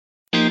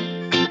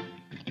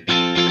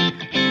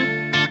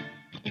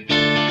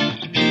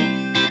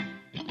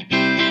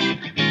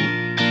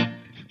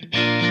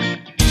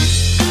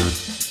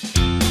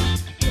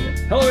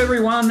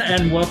everyone,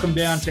 and welcome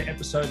down to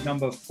episode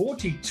number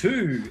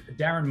 42.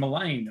 Darren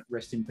Mullane,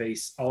 rest in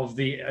peace, of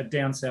the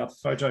Down South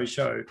Photo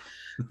Show.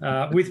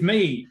 With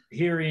me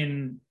here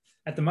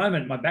at the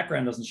moment, my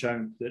background doesn't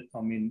show that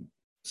I'm in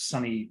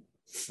sunny,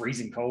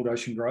 freezing cold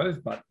Ocean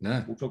Grove, but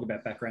we'll talk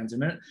about backgrounds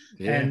in a minute.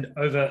 Yeah. And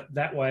over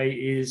that way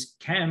is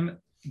Cam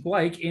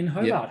Blake in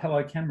Hobart. Yep.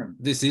 Hello, Cameron.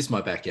 This is my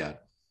backyard.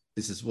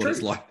 This is what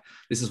it's like.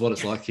 This is what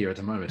it's like here at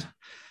the moment.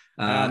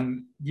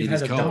 You've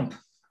had a dump.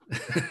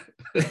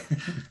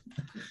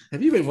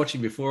 Have you been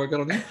watching before I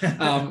got on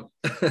there?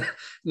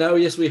 No,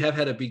 yes, we have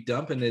had a big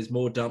dump, and there's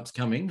more dumps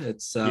coming.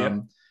 It's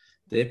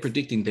they're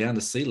predicting down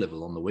to sea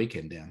level on the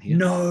weekend down here.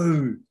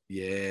 No.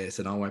 Yes,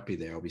 and I won't be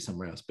there. I'll be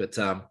somewhere else. But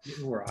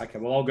okay,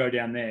 well, I'll go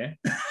down there.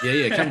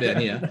 Yeah, come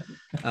down here.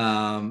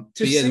 To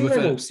sea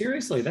level,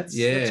 seriously,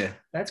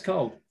 that's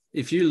cold.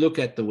 If you look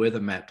at the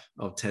weather map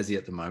of Tassie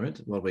at the moment,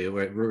 well,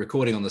 we're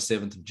recording on the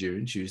 7th of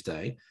June,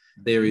 Tuesday,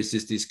 there is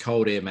just this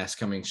cold air mass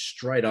coming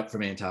straight up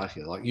from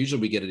Antarctica. Like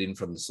usually we get it in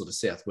from the sort of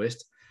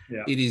southwest.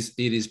 Yeah. It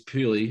is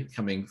purely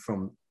coming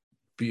from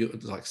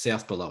like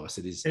south below us.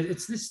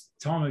 It's this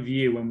time of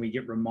year when we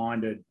get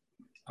reminded.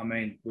 I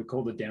mean, we're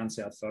called the Down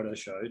South Photo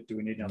Show. Do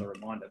we need another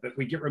reminder? But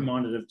we get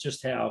reminded of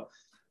just how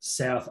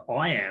south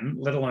I am,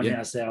 let alone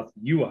how south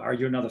you are.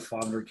 You're another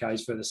 500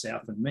 k's further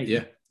south than me.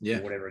 Yeah.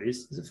 Or whatever it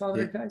is. Is it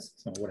 500 k's?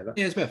 It's not whatever.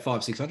 Yeah, it's about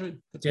 500-600.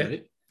 That's about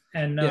it.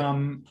 And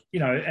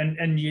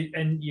and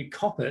you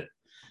cop it,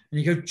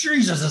 and you go,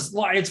 Jesus,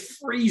 it's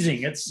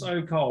freezing. It's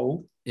so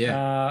cold.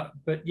 Yeah.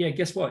 But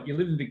guess what? You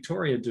live in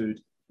Victoria, dude,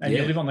 and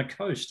you live on the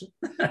coast.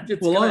 I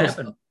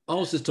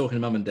was just talking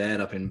to mum and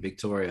dad up in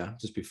Victoria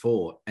just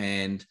before,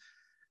 and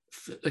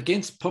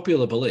against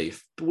popular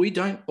belief, we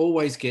don't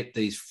always get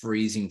these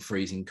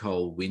freezing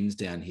cold winds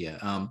down here.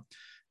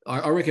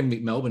 I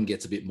reckon Melbourne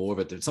gets a bit more of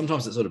it.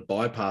 Sometimes it sort of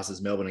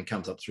bypasses Melbourne and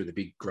comes up through the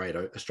big Great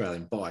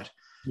Australian Bight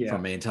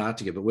from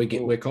Antarctica. But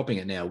we're copying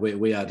it now.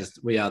 We are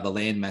the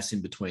landmass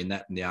in between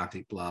that and the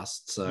Arctic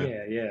blast. So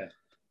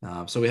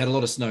so we had a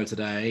lot of snow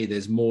today.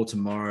 There's more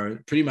tomorrow.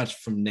 Pretty much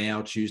from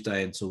now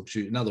Tuesday until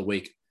another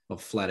week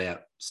of flat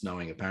out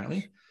snowing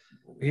apparently.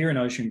 Here in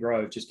Ocean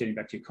Grove, just getting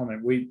back to your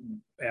comment,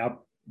 our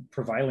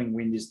prevailing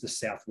wind is the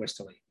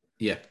southwesterly.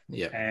 Yeah.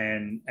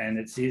 And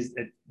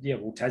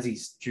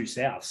Tassie's due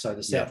south. So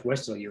the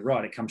southwesterly, you're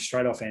right, it comes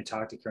straight off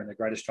Antarctica and the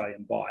Great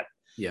Australian Bight.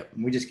 Yeah.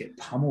 And we just get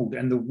pummeled.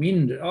 And the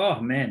wind,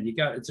 oh man,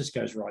 it just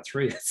goes right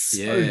through. It's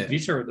so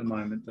bitter at the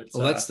moment. But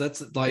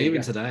that's like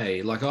even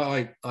today, like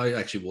I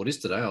actually wore this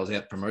today. I was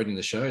out promoting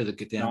the show, the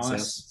Get Down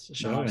South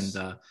show,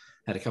 and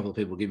had a couple of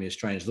people give me a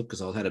strange look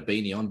because I had a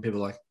beanie on. People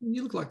were like,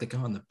 you look like the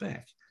guy in the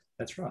back.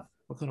 That's right.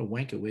 What kind of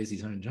wanker wears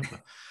his own jumper?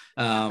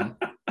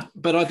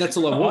 But that's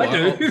all I wore.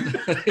 I do.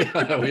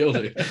 I know we all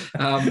do.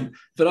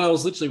 But I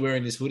was literally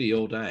wearing this hoodie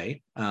all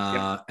day,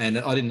 and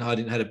I didn't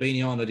had a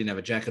beanie on. I didn't have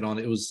a jacket on.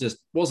 It was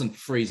wasn't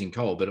freezing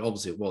cold, but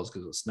obviously it was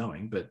because it was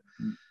snowing. But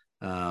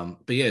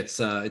it's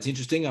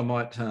interesting. I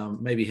might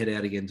maybe head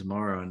out again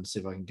tomorrow and see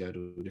if I can go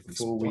to a different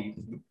spot.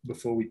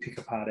 Before we pick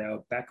apart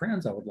our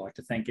backgrounds, I would like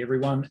to thank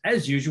everyone,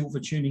 as usual, for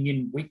tuning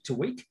in week to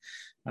week.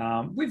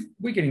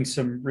 We're getting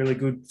some really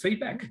good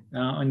feedback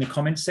in the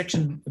comments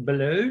section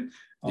below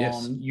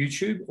on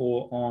YouTube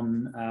or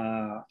on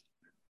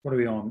what are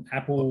we on?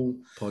 Apple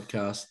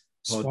Podcast,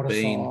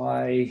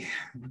 Spotify,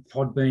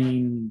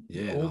 Podbean,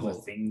 all the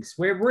things.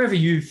 Wherever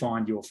you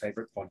find your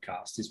favorite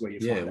podcast is where you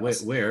find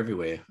us. We're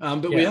everywhere.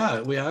 But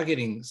we are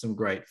getting some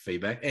great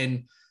feedback,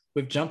 and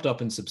we've jumped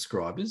up in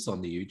subscribers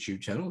on the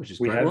YouTube channel, which is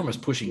great. We're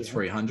almost pushing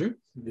 300.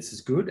 This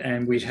is good,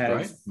 and we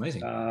have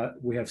amazing.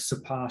 We have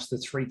surpassed the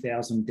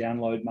 3,000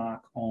 download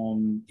mark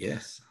on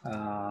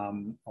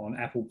on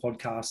Apple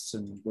Podcasts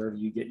and wherever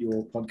you get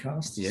your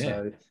podcasts. Yeah,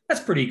 so that's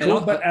pretty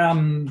cool. But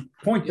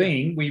point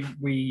being,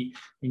 we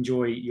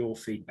enjoy your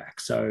feedback.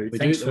 So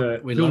thanks for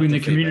building the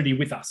community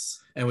with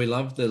us. And we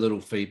love the little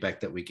feedback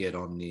that we get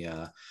on the.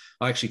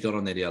 I actually got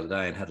on there the other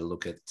day and had a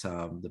look at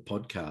the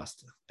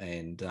podcast,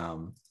 and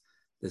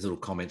there's little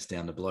comments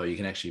down below. You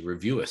can actually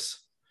review us,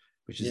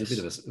 which is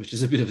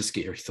a bit of a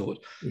scary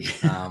thought.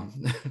 Yeah.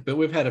 But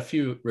we've had a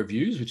few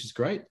reviews, which is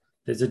great.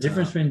 There's a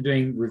difference between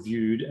being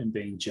reviewed and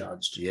being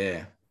judged.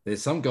 Yeah.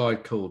 There's some guy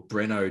called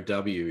Breno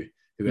W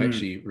who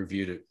actually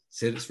reviewed it,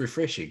 said it's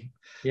refreshing.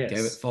 Yes.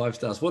 Gave it 5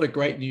 stars. What a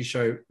great new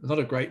show. Not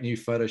a great new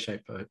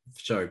Photoshop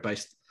show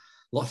based,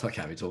 I can't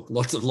even talk,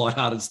 lots of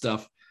lighthearted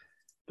stuff,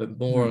 but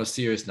more on a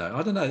serious note.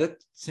 I don't know. That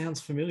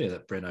sounds familiar,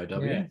 that Breno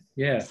W.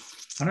 Yeah.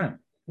 I know.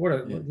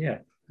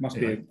 Must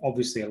be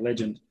obviously a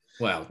legend.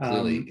 Wow,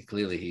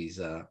 clearly he's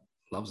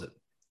loves it.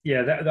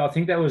 Yeah, I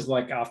think that was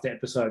like after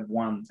episode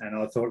 1, and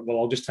I thought, well,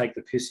 I'll just take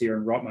the piss here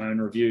and write my own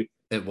review.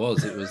 It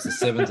was the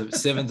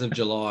 7th of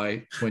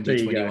July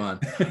 2021.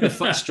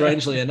 But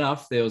strangely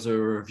enough, there was a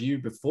review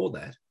before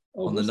that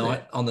on the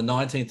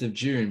 19th of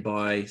June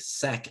by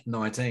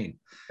Sack19.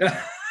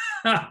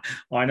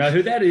 I know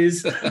who that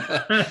is.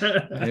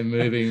 They're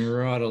moving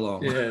right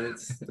along. Yeah,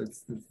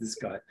 that's this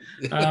guy.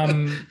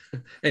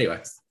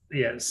 Anyway.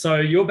 Yeah. So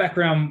your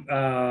background,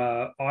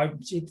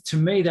 to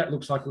me, that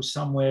looks like it was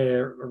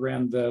somewhere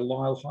around the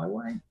Lyle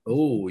Highway.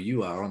 Oh,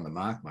 you are on the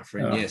mark, my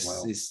friend. Oh, Yes,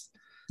 well.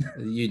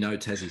 you know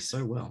Tassie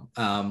so well.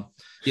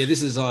 Yeah,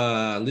 this is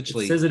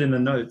literally. It says it in the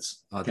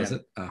notes. Oh, does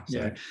it? Oh,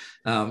 sorry.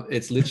 Yeah.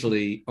 It's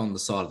literally on the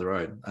side of the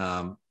road.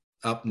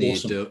 Up near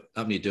Awesome.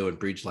 Derwent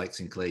Bridge, Lake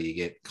Sinclair, you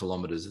get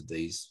kilometres of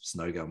these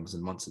snow gums,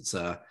 and once it's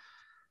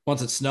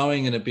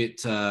snowing and a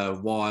bit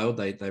wild,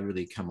 they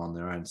really come on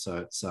their own. So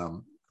it's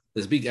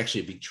there's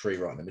actually a big tree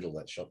right in the middle of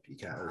that shop. You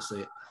can't really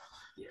see it.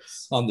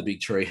 Yes. On the big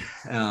tree.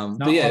 No,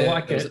 but yeah, I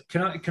like it.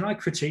 Can I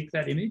critique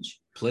that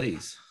image?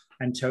 Please.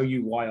 And tell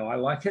you why I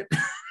like it.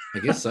 I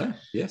guess so.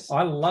 Yes.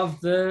 I love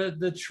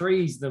the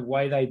trees, the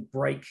way they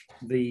break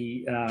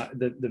the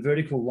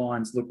vertical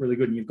lines look really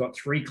good. And you've got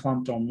 3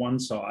 clumped on one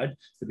side,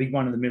 the big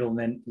one in the middle, and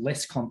then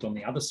less clumped on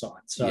the other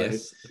side. So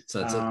yes.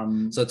 So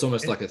it's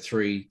almost like a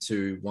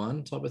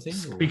 3-2-1 type of thing.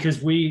 Or?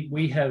 Because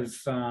we have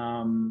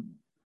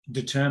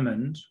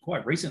determined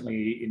quite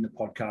recently in the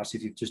podcast,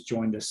 if you've just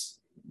joined us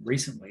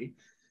recently,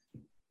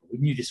 we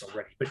knew this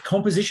already, but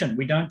composition,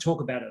 we don't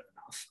talk about it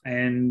enough,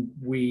 and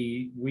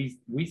we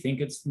think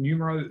it's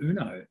numero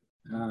uno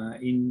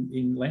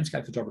in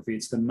landscape photography.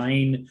 It's the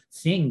main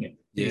thing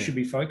you should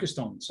be focused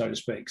on, so to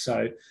speak.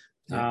 So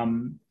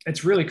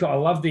it's really cool. I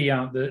love the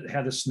how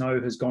the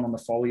snow has gone on the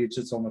foliage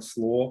that's on the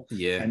floor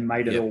and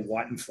made it all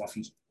white and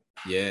fluffy.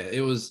 Yeah,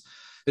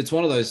 it's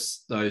one of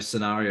those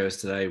scenarios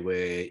today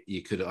where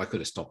I could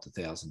have stopped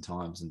 1,000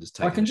 times and just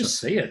taken. I can just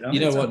see it. You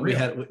know what?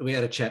 Unreal. We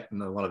had a chat in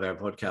one of our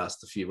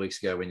podcasts a few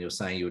weeks ago when you were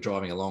saying you were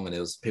driving along and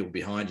there was people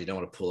behind you, don't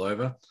want to pull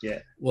over. Yeah.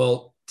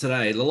 Well,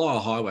 today the Lyle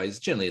Highway is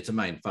generally it's a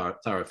main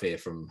thoroughfare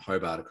from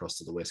Hobart across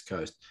to the west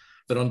coast,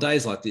 but on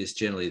days like this,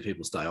 generally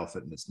people stay off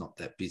it and it's not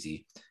that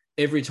busy.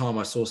 Every time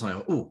I saw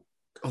something, oh,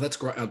 that's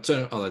great. I'll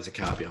turn. Oh, there's a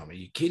car behind me. Are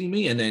you kidding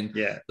me? And then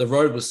the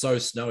road was so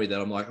snowy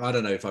that I'm like, I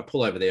don't know if I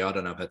pull over there. I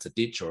don't know if that's a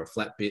ditch or a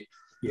flat bit.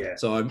 Yeah.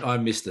 So I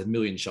missed a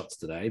million shots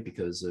today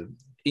because of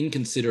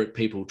inconsiderate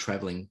people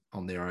traveling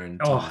on their own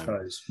time. Oh,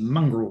 those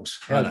mongrels.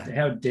 How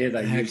dare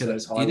they use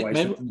those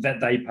highways that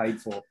they paid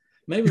for?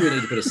 Maybe we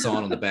need to put a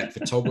sign on the back,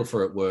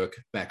 photographer at work,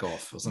 back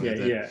off or something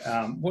like that.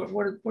 Yeah. What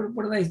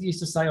do they used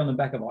to say on the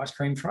back of ice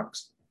cream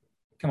trucks?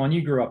 Come on,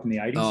 you grew up in the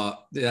 80s.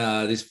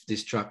 Oh,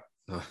 this truck.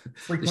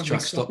 This truck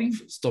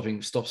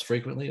stops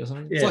frequently or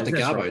something. It's like the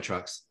Garbo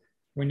trucks.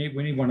 We need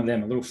one of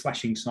them, a little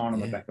flashing sign on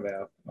the back of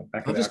our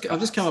I've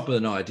just come up with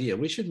an idea.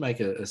 We should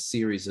make a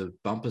series of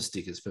bumper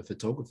stickers for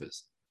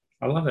photographers.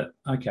 I love it.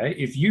 Okay,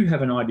 if you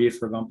have an idea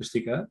for a bumper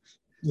sticker,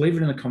 leave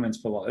it in the comments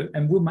below,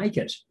 and we'll make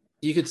it.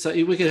 You could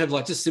say we could have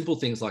like just simple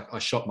things like I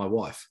shot my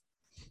wife.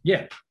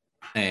 Yeah.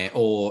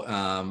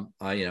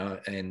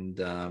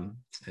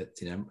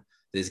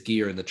 There's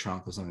gear in the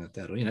trunk or something like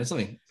that, or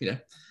something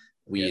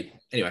weird. Yeah.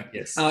 Anyway,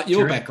 yes.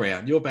 Your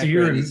background. Do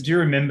you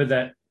remember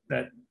that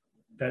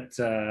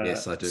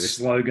yes, I do.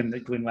 Slogan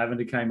that Glenn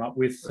Lavender came up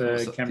with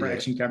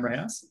Action Camera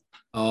House?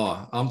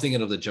 Oh, I'm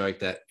thinking of the joke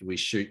that we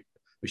shoot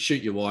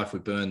your wife, we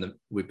burn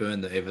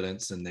the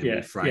evidence, and then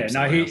we frame. That's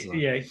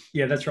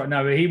right.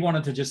 No, but he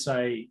wanted to just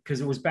say,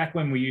 because it was back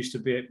when we used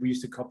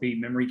to copy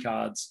memory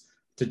cards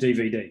to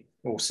DVD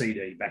or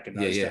CD back in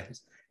those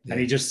days. Yeah. And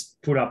he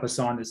just put up a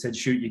sign that said,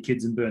 "Shoot your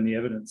kids and burn the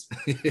evidence."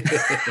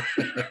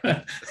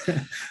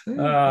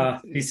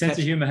 His sense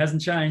of humor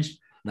hasn't changed.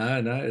 No,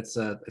 it's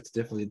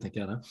definitely in the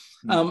gutter.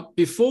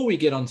 Before we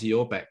get onto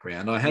your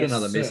background, I had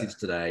another message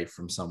today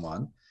from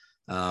someone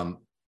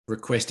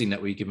requesting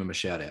that we give him a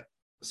shout out.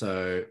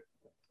 So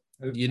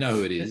you know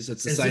who it is.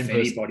 It's the same person.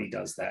 Anybody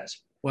does that.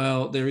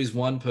 Well, there is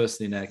one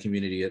person in our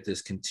community that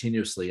just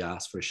continuously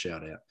asks for a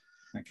shout out.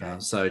 Okay.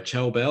 So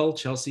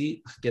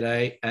Chelsea,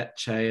 g'day at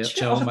Chelsea.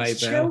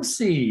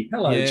 Chelsea.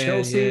 Hello,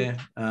 Chelsea. Yeah.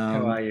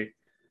 How are you?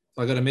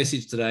 I got a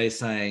message today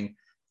saying,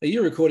 "Are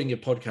you recording your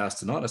podcast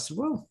tonight?" I said,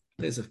 "Well,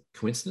 there's a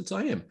coincidence,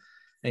 I am."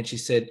 And she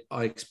said,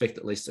 "I expect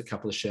at least a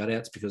couple of shout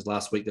outs because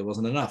last week there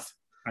wasn't enough."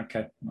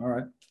 Okay. All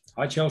right.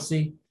 Hi,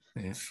 Chelsea.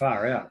 Yeah.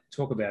 Far out.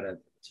 Talk about an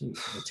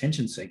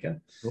attention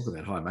seeker. Talk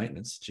about high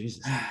maintenance.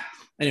 Jesus.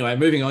 Anyway,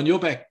 moving on. Your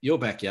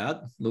backyard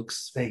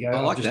looks. There you go.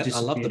 I like that. I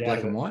love the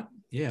black and white.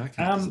 Yeah.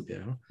 Okay.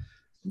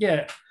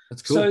 Yeah.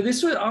 That's cool. So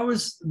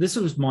this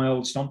was my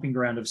old stomping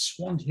ground of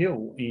Swan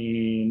Hill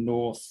in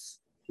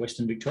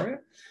northwestern Victoria.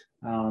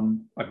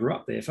 I grew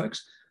up there,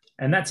 folks.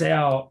 And that's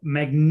our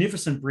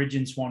magnificent bridge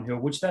in Swan Hill,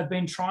 which they've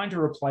been trying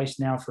to replace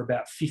now for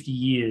about 50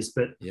 years.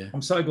 But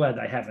I'm so glad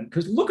they haven't,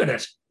 because look at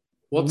it.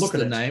 What's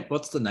the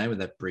name of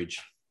that bridge?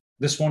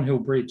 The Swan Hill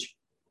Bridge.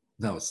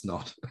 No, it's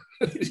not.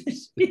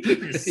 Is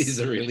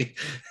it really?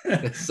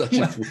 That's such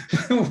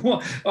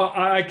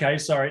okay,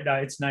 sorry. No,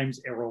 its name's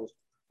Errol.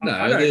 No,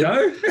 I don't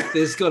know.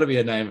 There's got to be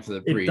a name for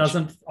the bridge. It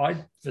doesn't.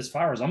 As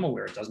far as I'm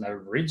aware, it doesn't have a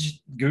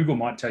bridge. Google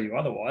might tell you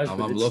otherwise. I'm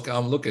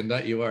looking.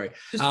 Don't you worry.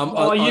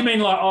 You mean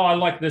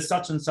like the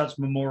such and such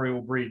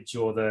Memorial Bridge,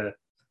 or the?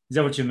 Is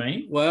that what you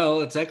mean?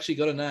 Well, it's actually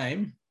got a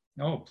name.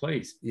 Oh,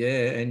 please.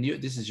 Yeah, and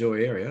this is your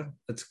area.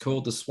 It's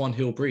called the Swan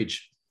Hill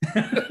Bridge.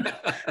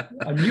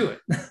 I knew it.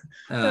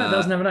 No, it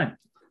doesn't have a name.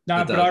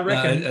 No, but I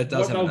reckon it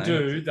does what they'll have a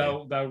name.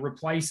 do, they'll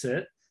replace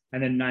it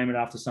and then name it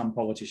after some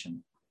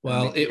politician.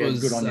 Well, it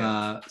was good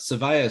on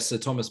Surveyor Sir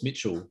Thomas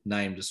Mitchell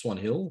named Swan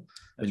Hill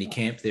when he right.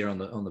 camped there on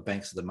the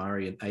banks of the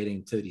Murray in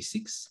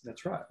 1836.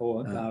 That's right.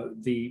 Or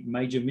the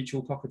Major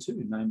Mitchell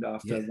cockatoo, named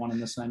after one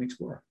and the same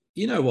explorer.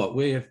 You know what?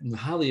 We've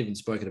hardly even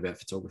spoken about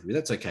photography.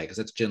 That's okay, because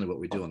that's generally what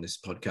we do on this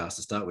podcast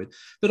to start with.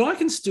 But I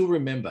can still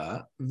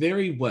remember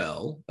very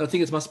well, I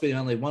think it must be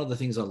only one of the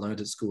things I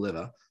learned at school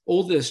ever,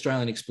 all the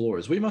Australian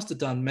explorers. We must have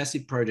done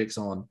massive projects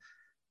on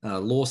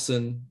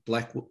Lawson,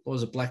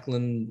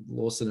 Blackland,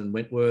 Lawson and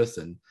Wentworth.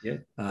 And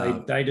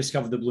they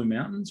discovered the Blue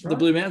Mountains, right? The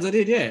Blue Mountains, I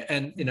did, yeah.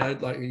 And,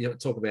 like you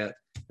talk about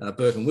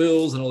Burke and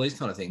Wills and all these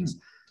kind of things.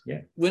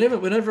 Yeah.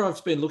 Whenever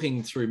I've been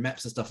looking through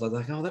maps and stuff like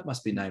that, that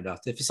must be named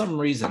after. For some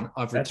reason,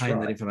 I've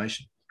retained that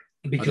information.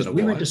 Because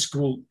we went to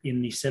school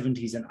in the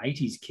 70s and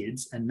 80s,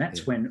 kids, and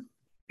that's when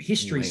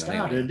history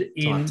started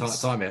in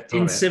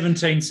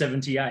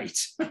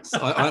 1778.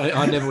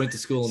 I never went to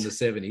school in the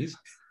 70s,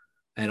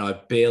 and I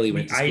barely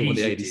went to school in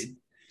the 80s.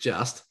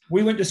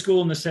 We went to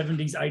school in the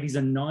 70s, 80s,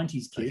 and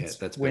 90s, kids.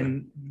 That's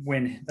when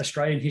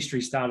Australian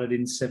history started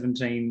in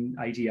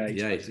 1788.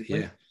 Yeah,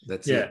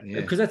 that's it.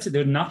 Yeah, because that's it.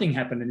 There nothing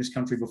happened in this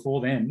country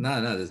before then.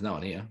 No, there's no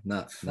one here.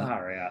 No,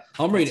 far out.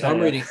 I'm reading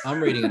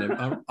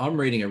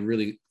a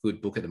really good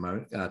book at the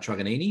moment.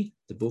 Truganini,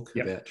 the book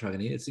about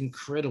Truganini. It's an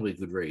incredibly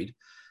good read.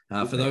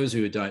 For those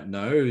who don't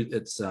know,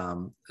 it's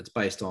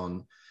based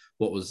on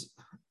what was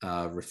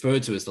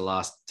referred to as the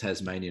last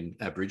Tasmanian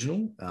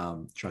Aboriginal,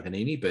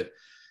 Truganini, but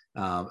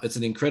it's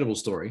an incredible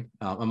story.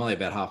 I'm only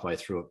about halfway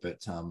through it,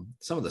 but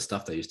some of the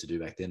stuff they used to do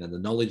back then and the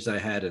knowledge they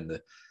had and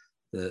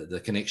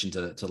the connection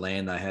to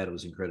land they had, it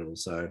was incredible.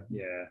 So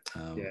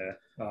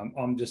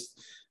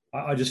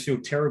I just feel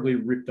terribly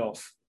ripped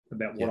off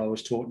about what I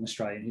was taught in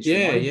Australian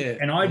history.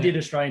 And I did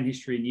Australian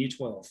history in year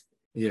 12.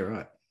 Yeah,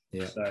 right.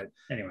 Yeah. So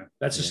anyway,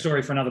 that's a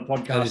story for another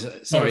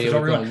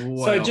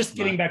podcast.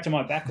 Getting back to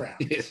my background.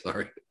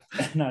 Sorry.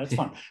 No, it's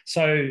fine.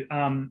 So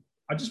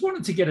I just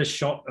wanted to get a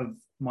shot of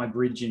my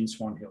bridge in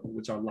Swan Hill,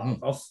 which I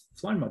love. I've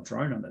flown my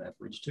drone under that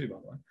bridge too, by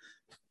the way.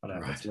 I don't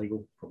know if it's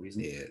legal, probably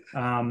isn't. Yeah.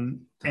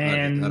 And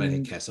I don't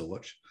think Cass will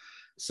watch.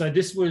 So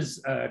this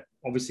was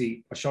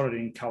obviously I shot it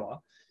in color,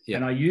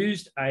 and I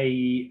used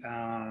a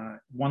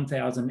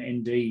 1000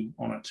 ND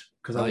on it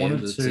because I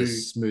wanted to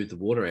smooth the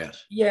water out.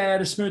 Yeah,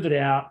 to smooth it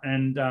out,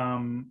 and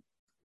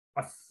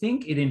I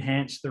think it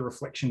enhanced the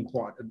reflection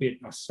quite a bit.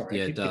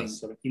 It does.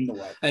 Sort of in the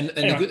way. And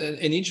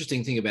an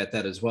interesting thing about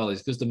that as well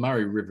is because the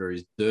Murray River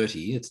is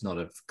dirty, it's not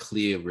a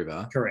clear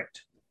river.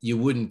 Correct. You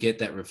wouldn't get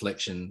that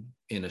reflection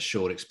in a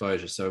short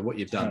exposure. So what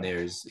you've done there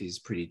is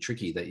pretty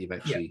tricky that you've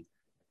actually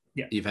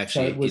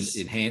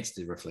enhanced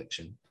the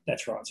reflection.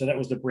 That's right. So that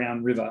was the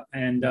Brown River,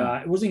 and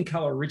it was in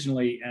color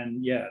originally,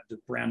 and the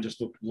brown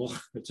just looked,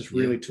 it just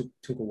really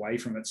took away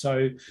from it.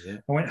 So I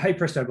went, hey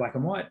presto, black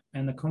and white,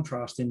 and the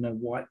contrast in the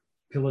white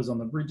pillars on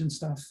the bridge and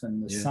stuff,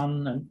 and the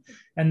sun,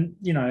 and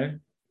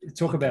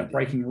talk about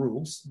breaking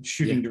rules,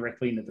 shooting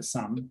directly into the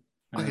sun.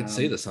 I can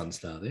see the sun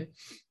star there.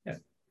 Yeah.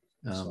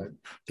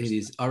 It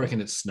is. I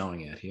reckon it's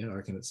snowing out here. I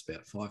reckon it's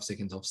about 5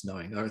 seconds off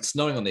snowing. It's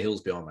snowing on the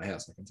hills behind my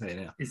house. I can tell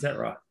you now. Is that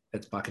right?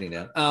 It's bucketing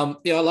down. I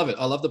love it.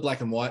 I love the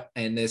black and white,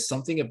 and there's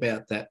something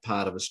about that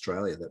part of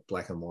Australia that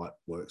black and white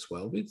works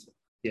well with.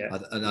 Yeah.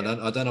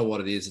 I don't know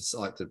what it is. It's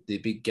like the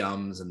big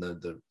gums and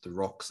the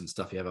rocks and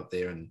stuff you have up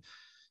there, and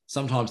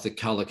sometimes the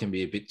color can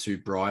be a bit too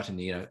bright, and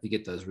you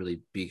get those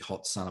really big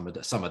hot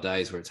summer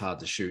days where it's hard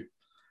to shoot.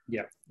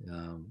 Yeah.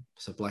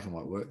 So black and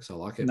white works. I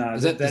like it. No,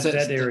 is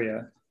that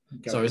area.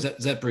 Sorry, is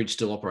that bridge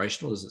still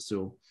operational? Is it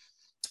still?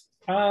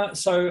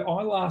 So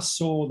I last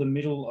saw the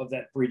middle of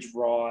that bridge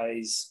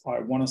rise, I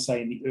want to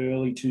say in the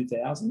early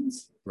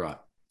 2000s. Right.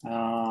 I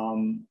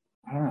don't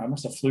know. I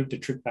must have fluked a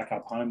trip back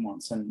up home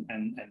once, and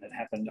it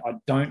happened. I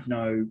don't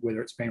know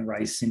whether it's been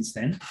raised since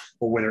then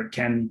or whether it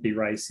can be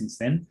raised since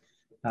then.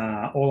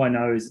 All I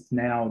know is it's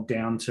now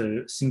down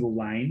to single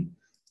lane.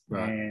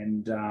 Right.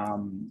 And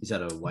is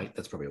that a weight?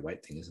 That's probably a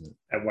weight thing, isn't it?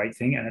 A weight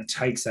thing, and it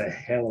takes a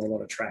hell of a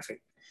lot of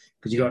traffic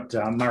because you got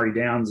Murray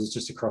Downs is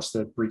just across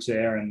the bridge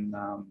there, and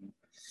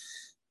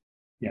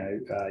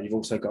you've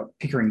also got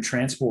Pickering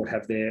Transport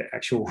have their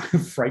actual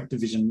freight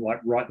division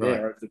right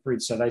there over the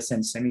bridge. So they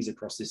send semis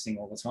across this thing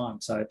all the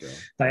time. So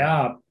they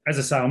are, as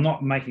I say, I'm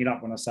not making it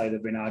up when I say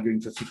they've been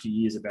arguing for 50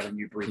 years about a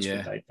new bridge.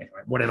 Yeah. But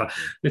anyway, whatever.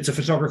 It's a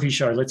photography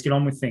show. Let's get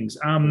on with things.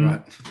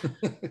 Right.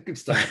 Good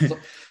stuff.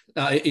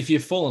 If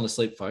you've fallen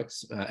asleep,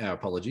 folks, our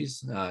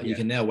apologies. You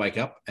can now wake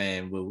up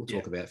and we'll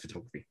talk about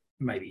photography.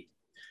 Maybe.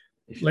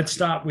 Let's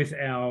start with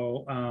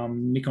our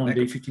Nikon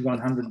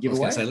D5100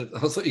 giveaway. I thought you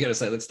were going to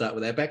say, let's start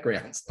with our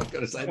backgrounds. I've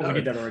got to say, we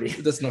did that already.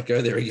 Let's not go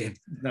there again.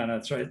 No,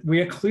 that's right. We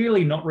are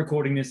clearly not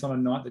recording this on a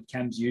night that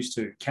Cam's used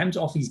to. Cam's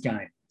off his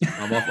game.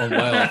 I'm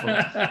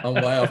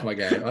way off my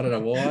game. I don't know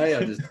why.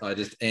 I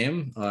just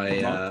am.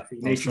 He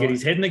needs to get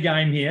his head in the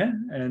game here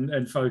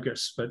and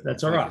focus, but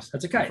that's all right.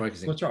 That's okay.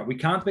 That's right. We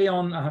can't be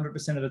on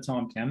 100% of the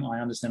time, Cam. I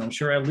understand. I'm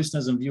sure our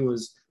listeners and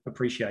viewers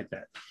appreciate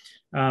that.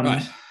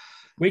 Right.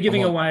 We're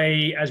giving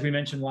away, as we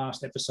mentioned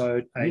last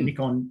episode, a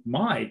Nikon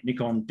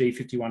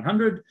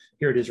D5100.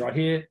 Here it is right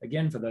here.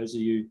 Again, for those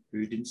of you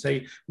who didn't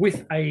see,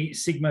 with a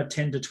Sigma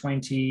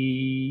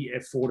 10-20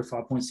 f4 to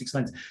 5.6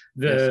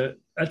 lens.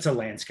 It's a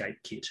landscape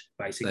kit,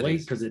 basically,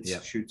 because it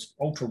shoots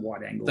ultra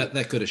wide angle.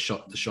 That could have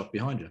shot the shot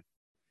behind you.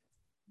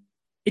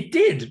 It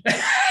did.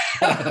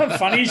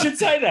 Funny you should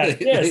say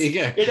that. Yes, there you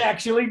go. It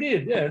actually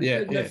did.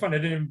 Yeah. Funny. I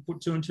didn't even put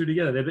two and two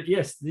together there. But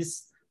yes,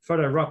 this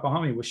photo right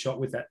behind me was shot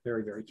with that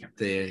very, very camera.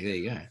 There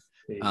you go.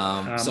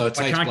 So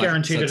I can't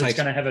guarantee that it's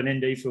going to have an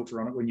ND filter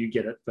on it when you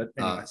get it, but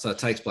anyway. So it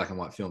takes black and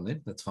white film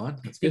then. That's fine.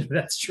 That's good.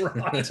 That's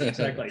right.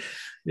 Exactly.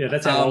 Yeah,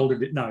 that's how old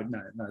it is. No.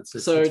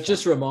 It's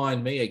just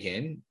remind me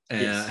again,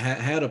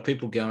 how do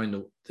people go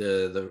into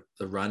the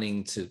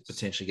running to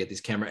potentially get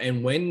this camera,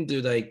 and when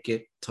do they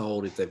get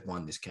told if they've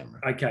won this camera?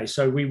 Okay,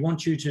 so we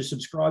want you to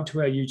subscribe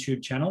to our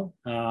YouTube channel.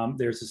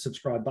 There's a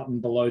subscribe button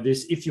below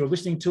this. If you're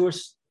listening to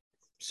us,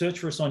 search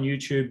for us on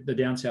YouTube, the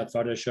Down South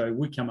Photo Show.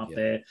 We come up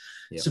there.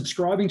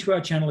 Subscribing to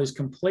our channel is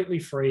completely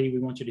free. We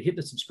want you to hit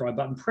the subscribe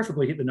button,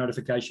 preferably hit the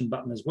notification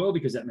button as well,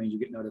 because that means you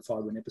get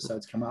notified when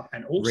episodes come up.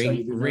 And also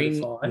you'll be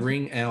notified.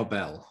 Ring our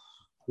bell.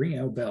 Ring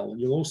our bell.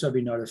 You'll also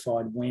be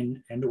notified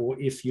when and or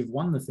if you've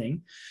won the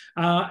thing.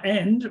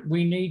 And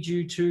we need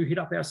you to hit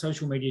up our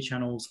social media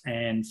channels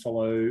and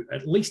follow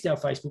at least our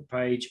Facebook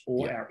page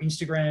or our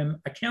Instagram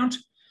account.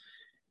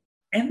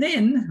 And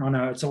then, I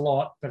know it's a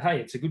lot, but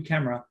hey, it's a good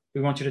camera. We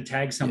want you to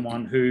tag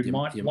someone who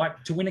might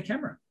like to win a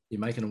camera.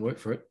 You're making them work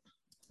for it.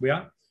 We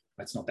are.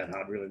 That's not that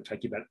hard, really. It'll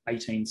take you about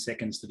 18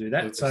 seconds to do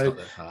that. It's not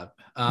that hard.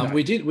 No.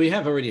 We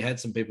have already had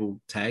some people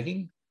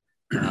tagging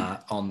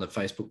on the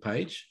Facebook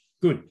page.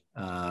 Good.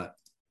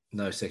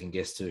 No second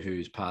guess to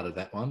who's part of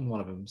that one.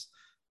 One of them's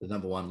the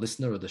number one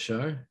listener of the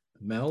show,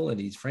 Mel and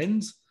his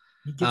friends.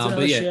 He gets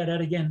another shout out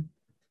again.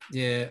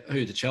 Yeah,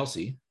 who? To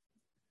Chelsea?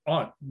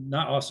 Oh,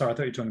 no. Oh, sorry. I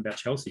thought you were talking about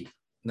Chelsea.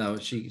 No,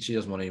 she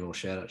doesn't want any more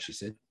shout outs, she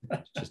said.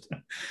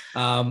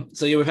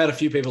 We've had a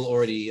few people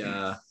already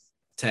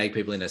tag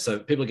people in there. So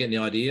people are getting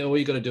the idea. All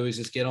you got to do is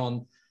just get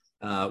on.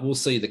 We'll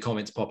see the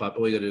comments pop up.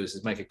 All you got to do is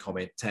just make a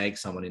comment, tag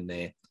someone in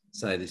there,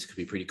 say this could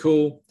be pretty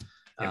cool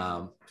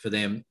for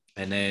them.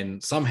 And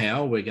then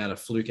somehow we're going to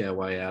fluke our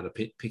way out of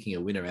picking a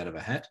winner out of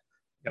a hat.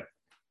 Yep.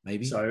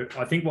 Maybe. So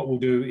I think what we'll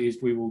do is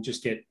we will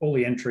just get all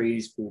the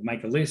entries. We'll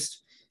make a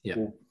list. Yep.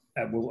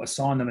 We'll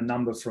assign them a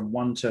number from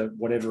 1 to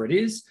whatever it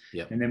is,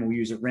 yep. and then we'll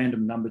use a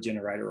random number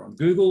generator on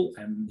Google,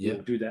 and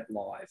we'll do that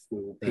live.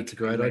 That's a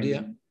great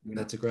idea.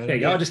 That's a great idea. There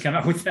you go. I just came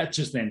up with that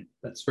just then.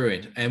 That's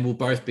brilliant. And we'll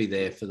both be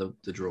there for the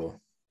draw.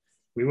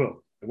 We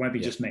will. It won't be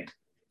just me.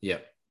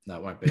 Yep. No,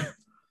 it won't be.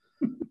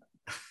 It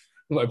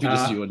won't be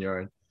just you on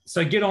your own.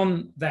 So get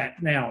on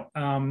that. Now,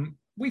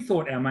 we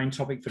thought our main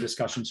topic for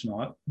discussion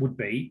tonight would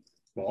be,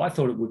 I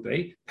thought it would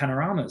be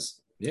panoramas.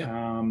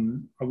 Yeah.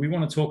 We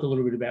want to talk a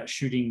little bit about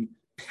shooting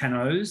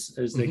panos,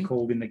 as they're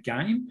called in the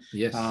game.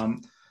 Yes.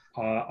 I'm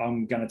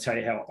going to tell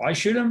you how I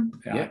shoot them.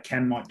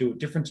 Cam might do it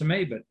different to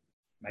me, but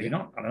maybe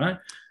not. I don't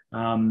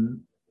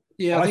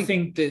know. I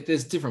think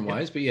there's different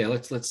ways, but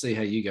let's see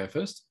how you go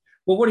first.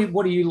 Well,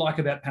 what do you like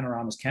about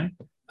panoramas, Cam?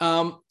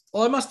 Well,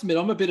 I must admit,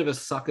 I'm a bit of a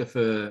sucker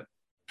for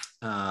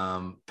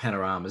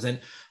panoramas,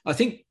 and I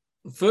think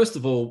first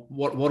of all,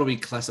 what are we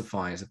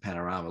classifying as a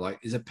panorama? Like,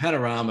 is a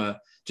panorama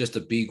just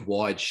a big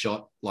wide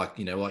shot, like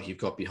you've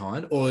got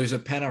behind, or is a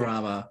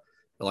panorama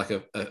like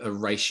a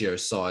ratio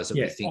size that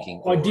we're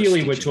thinking?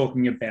 Ideally, we're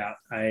talking about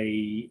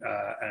an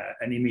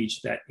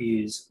image that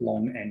is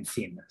long and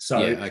thin.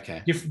 So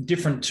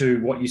different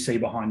to what you see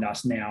behind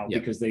us now,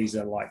 because these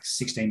are like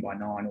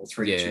 16:9 or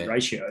 3:2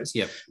 ratios.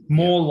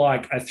 More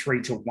like a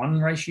 3:1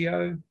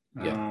 ratio.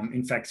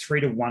 In fact,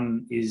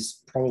 3:1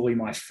 is probably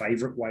my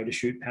favorite way to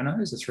shoot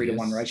panos, a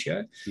 3:1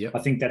 ratio. I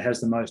think that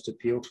has the most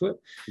appeal to it.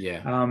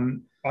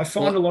 I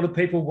find a lot of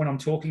people, when I'm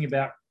talking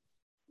about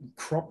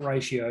crop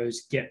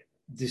ratios, get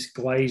this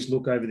glazed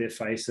look over their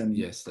face. And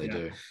yes, they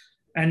do.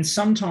 And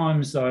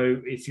sometimes,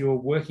 though, if you're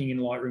working in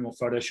Lightroom or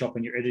Photoshop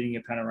and you're editing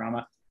a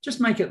panorama,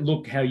 just make it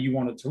look how you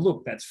want it to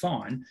look. That's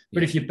fine.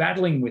 But if you're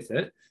battling with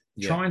it,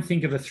 try and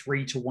think of a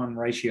 3:1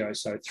 ratio.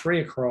 So 3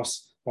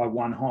 across by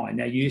 1 high.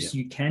 Now, yes,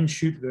 you can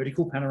shoot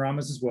vertical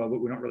panoramas as well, but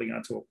we're not really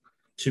going to talk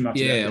too much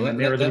about them.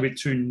 They're a little bit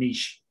too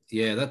niche.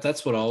 Yeah,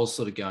 that's what I was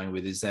sort of going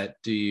with, is that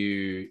do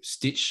you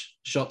stitch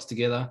shots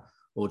together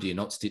or do you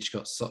not stitch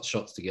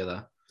shots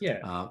together?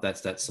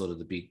 That's sort of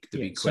the big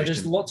question. So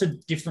there's lots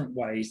of different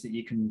ways that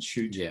you can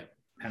shoot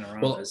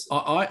panoramas.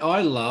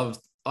 Well,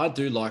 I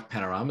do like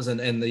panoramas,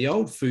 and the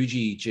old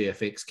Fuji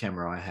GFX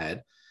camera I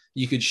had,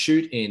 you could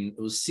shoot in,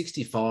 it was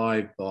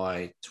 65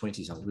 by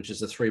 20 something, which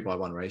is a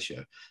 3:1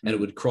 ratio, and it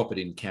would crop it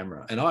in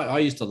camera. And I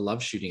used to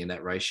love shooting in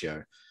that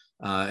ratio.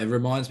 It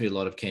reminds me a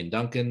lot of Ken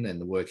Duncan and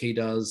the work he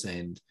does,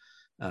 and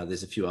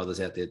there's a few others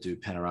out there do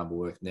panorama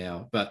work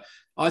now. But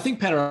I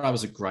think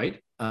panoramas are great.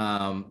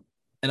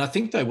 And I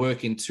think they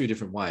work in 2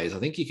 different ways. I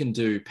think you can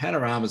do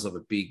panoramas of a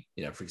big,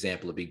 for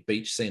example, a big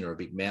beach scene or a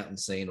big mountain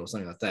scene or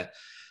something like that.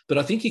 But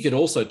I think you could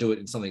also do it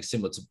in something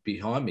similar to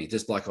behind me,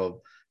 just like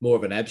more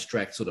of an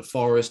abstract sort of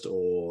forest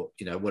or,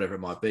 whatever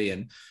it might be.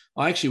 And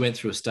I actually went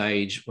through a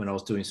stage when I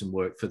was doing some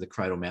work for the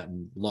Cradle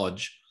Mountain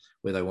Lodge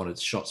where they wanted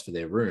shots for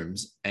their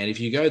rooms. And if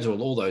you go to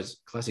all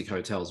those classic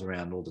hotels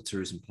around all the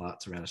tourism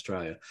parts around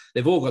Australia,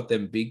 they've all got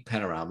them big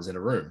panoramas in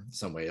a room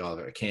somewhere,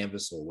 either a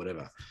canvas or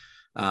whatever.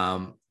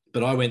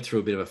 But I went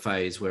through a bit of a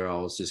phase where I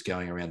was just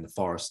going around the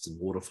forests and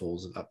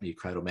waterfalls up near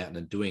Cradle Mountain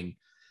and doing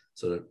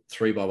sort of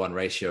 3:1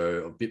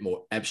 ratio, a bit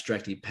more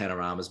abstracty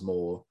panoramas,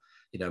 more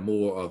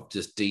of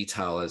just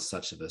detail as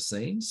such of a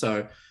scene.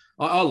 So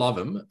I love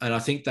them. And I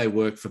think they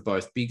work for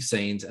both big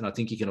scenes. And I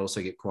think you can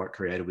also get quite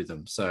creative with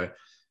them. So,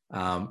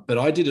 but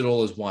I did it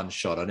all as one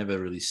shot. I never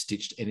really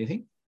stitched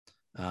anything.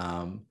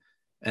 And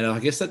I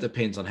guess that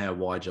depends on how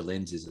wide your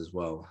lens is as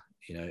well,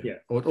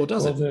 or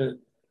does it?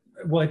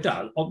 Well, it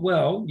does.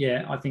 Well,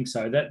 yeah, I think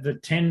so. That the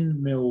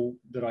 10 mil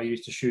that I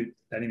used to shoot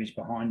that image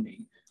behind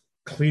me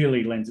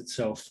clearly lends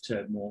itself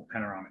to more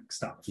panoramic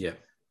stuff. Yeah.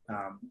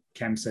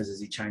 Cam says as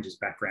he changes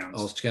backgrounds.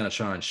 I was going to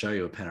try and show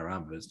you a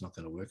panorama, but it's not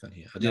going to work on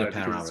here. I did a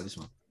panorama on this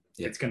one.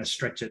 Yeah. It's going to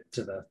stretch it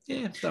to the...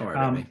 Yeah, don't worry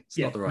about me. It's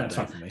not the right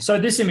day for me. So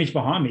this image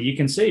behind me, you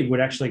can see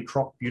would actually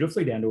crop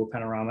beautifully down to a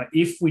panorama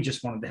if we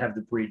just wanted to have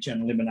the bridge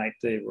and eliminate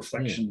the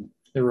reflection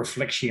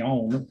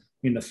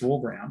in the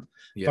foreground.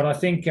 Yeah. But I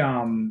think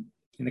in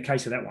the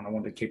case of that one, I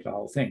wanted to keep the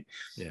whole thing.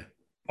 Yeah.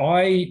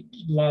 I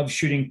love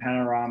shooting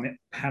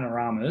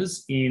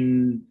panoramas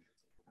in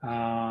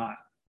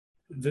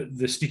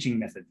the stitching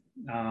method.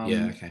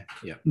 Okay.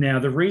 Yeah. Now,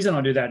 the reason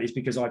I do that is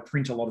because I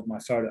print a lot of my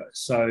photos.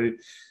 So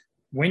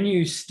when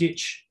you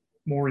stitch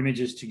more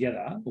images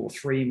together or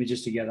 3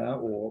 images together,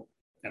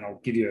 and I'll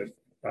give you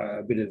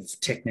a bit of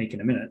technique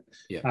in a minute,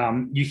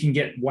 you can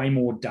get way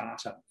more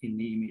data in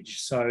the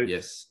image. So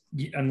yes,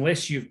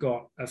 unless you've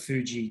got a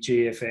Fuji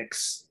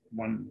GFX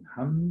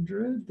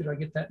 100, did I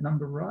get that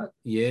number right?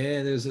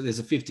 Yeah, there's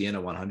a 50 and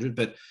a 100,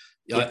 but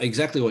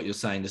exactly what you're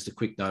saying. Just a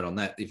quick note on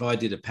that. If I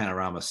did a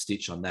panorama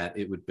stitch on that,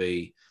 it would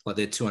be like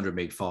they're 200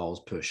 meg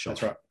files per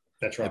shot.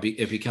 That's right.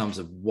 It becomes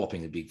a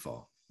whopping big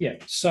file. Yeah.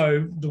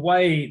 So the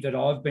way that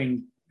I've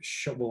been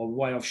shot, the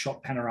way I've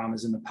shot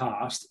panoramas in the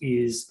past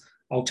is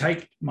I'll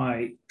take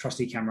my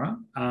trusty camera.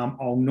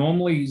 I'll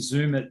normally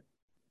zoom it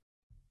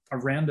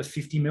around the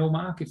 50 mil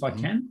mark if I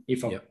can. I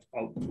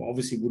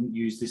obviously wouldn't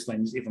use this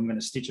lens if I'm going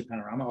to stitch a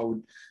panorama. I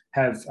would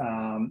have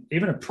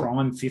even a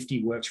prime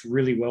 50 works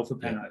really well for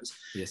panos.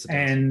 Yes,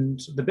 and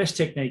the best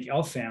technique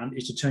I've found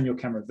is to turn your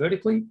camera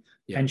vertically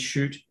and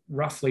shoot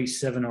roughly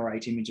 7 or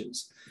 8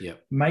 images,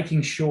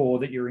 making sure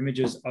that your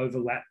images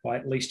overlap by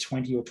at least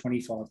 20 or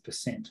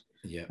 25%.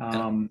 Yeah.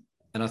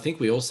 And I think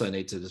we also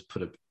need to just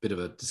put a bit of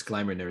a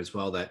disclaimer in there as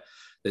well that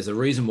there's a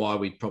reason why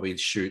we'd probably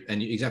shoot,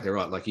 and you're exactly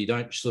right, like you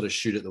don't sort of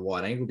shoot at the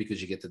wide angle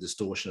because you get the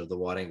distortion of the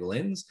wide angle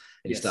lens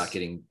and you start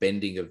getting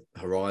bending of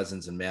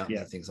horizons and mountains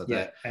and things like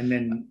that. And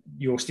then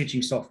your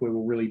stitching software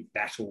will really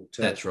battle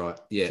to... That's right,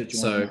 yeah.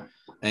 So,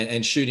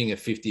 and shooting a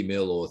 50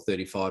 mil or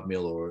 35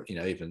 mil or,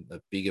 even a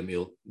bigger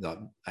mil, like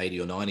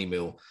 80 or 90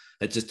 mil,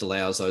 it just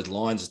allows those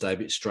lines to stay a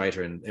bit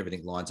straighter and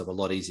everything lines up a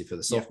lot easier for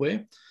the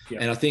software.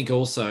 And I think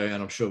also,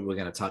 and I'm sure we're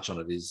going to touch on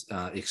it, is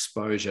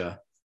exposure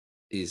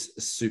is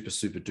super,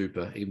 super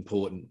duper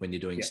important when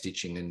you're doing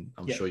stitching. And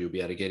I'm sure you'll be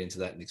able to get into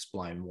that and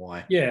explain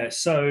why. Yeah.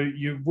 So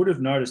you would have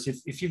noticed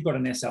if you've got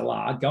an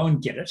SLR, go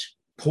and get it,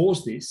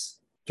 pause this,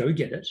 go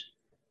get it.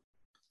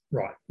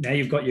 Right. Now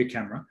you've got your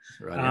camera.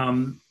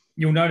 Right.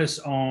 You'll notice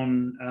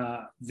on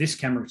this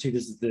camera, too,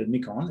 this is the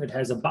Nikon, it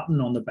has a button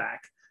on the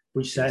back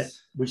which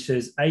says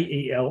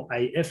AEL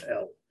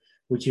AFL,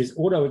 which is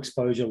auto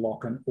exposure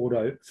lock and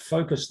auto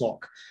focus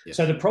lock. Yes.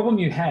 So the problem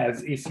you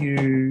have if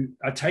you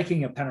are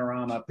taking a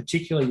panorama,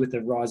 particularly with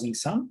a rising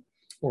sun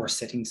or a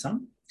setting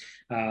sun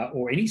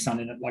or any sun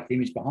in it, like the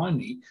image behind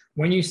me,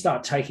 when you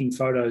start taking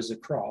photos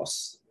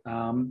across,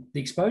 the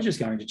exposure is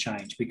going to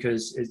change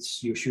because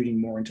you're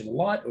shooting more into the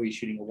light or you're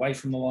shooting away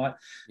from the light.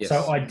 Yes.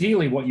 So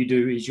ideally what you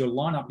do is you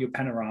line up your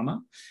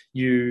panorama,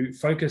 you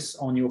focus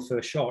on your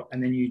first shot,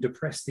 and then you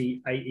depress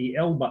the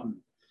AEL button.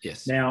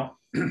 Yes. Now,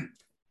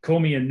 call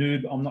me a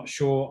noob. I'm not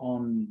sure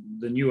on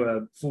the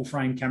newer full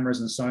frame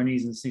cameras and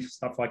Sonys and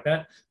stuff like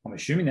that. I'm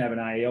assuming they have an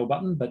AEL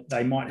button, but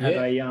they might have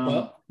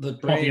a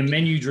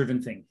menu driven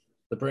thing.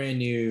 The brand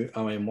new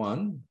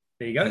OM1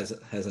 there you go.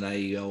 Has an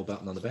AEL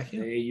button on the back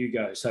here. There you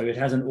go. So it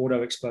has an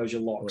auto exposure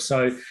lock.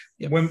 So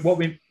it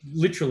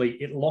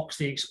locks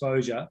the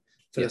exposure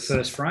for the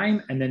first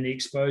frame, and then the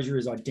exposure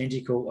is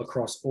identical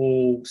across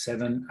all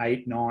 7,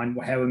 8, 9,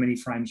 however many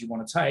frames you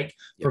want to take,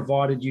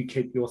 provided you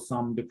keep your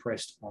thumb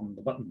depressed on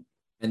the button.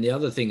 And the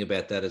other thing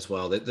about that as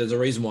well, there's a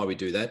reason why we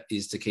do that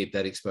is to keep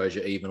that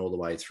exposure even all the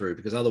way through,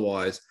 because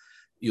otherwise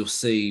you'll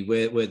see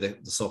where the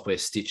software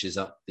stitches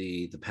up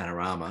the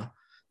panorama,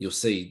 you'll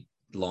see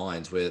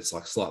lines where it's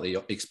like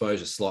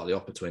exposure slightly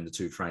off between the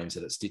 2 frames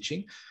that it's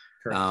stitching.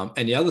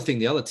 And the other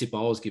tip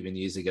I was given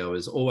years ago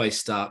is always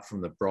start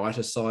from the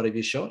brighter side of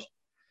your shot.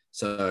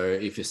 So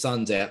if your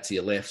sun's out to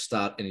your left,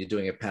 and you're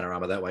doing a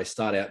panorama that way,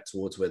 start out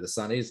towards where the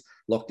sun is,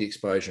 lock the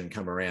exposure and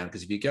come around.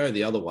 Because if you go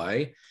the other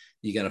way,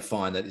 you're going to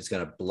find that it's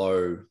going to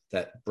blow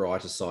that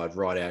brighter side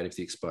right out if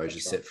the exposure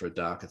is set for a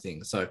darker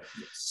thing. So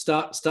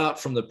start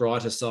from the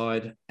brighter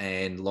side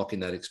and lock in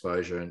that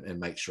exposure and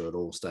make sure it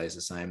all stays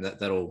the same.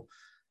 That'll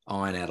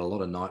iron out a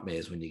lot of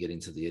nightmares when you get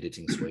into the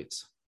editing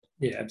suites.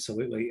 Yeah,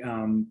 absolutely.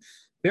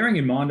 Bearing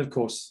in mind, of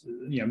course,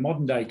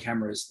 modern day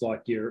cameras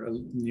like your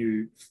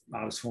new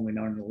artist formerly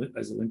known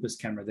as Olympus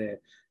camera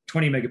there,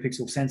 20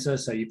 megapixel sensor.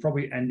 So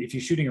and if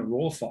you're shooting a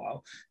RAW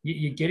file,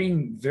 you're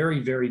getting very,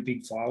 very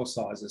big file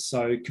sizes.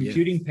 So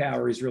computing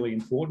power is really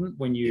important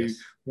when you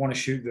want to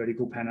shoot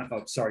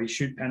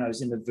shoot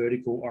panos in the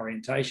vertical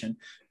orientation.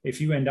 If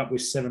you end up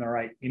with 7 or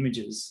 8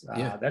 images,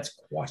 that's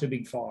quite a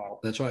big file.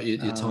 That's right. You're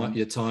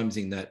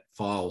timesing that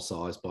file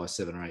size by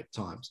 7 or 8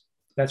 times.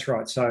 That's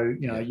right. So,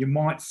 you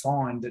might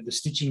find that the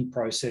stitching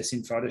process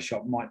in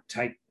Photoshop might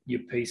take your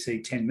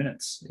PC 10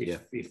 minutes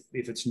if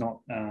it's not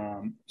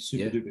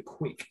super duper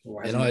quick.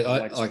 And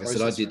like I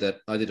said,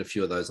 I did a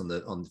few of those on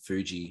the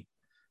Fuji,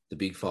 the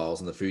big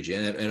files on the Fuji,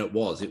 and it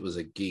was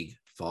a gig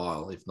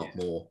file, if not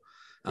more,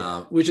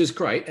 which is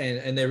great.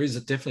 And there is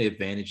definitely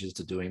advantages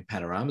to doing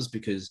panoramas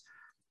because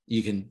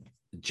you can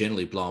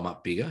generally blow them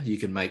up bigger. You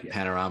can make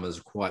panoramas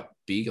quite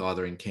big,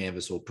 either in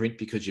canvas or print,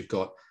 because you've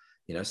got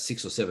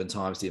 6 or 7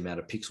 times the amount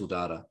of pixel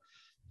data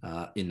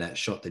in that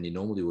shot than you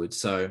normally would.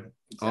 So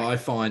I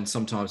find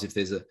sometimes if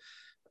there's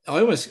I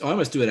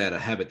almost do it out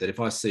of habit, that if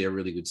I see a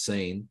really good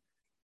scene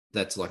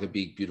that's like a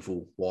big,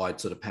 beautiful,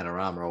 wide sort of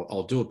panorama,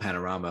 I'll do a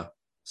panorama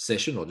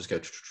session or just go,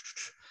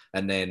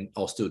 and then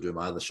I'll still do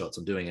my other shots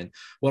I'm doing. And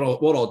what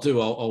I'll do,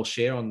 I'll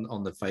share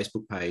on the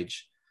Facebook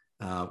page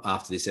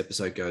after this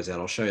episode goes out.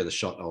 I'll show you the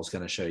shot I was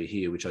going to show you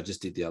here, which I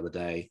just did the other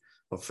day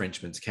of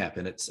Frenchman's Cap,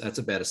 and that's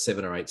about a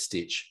 7 or 8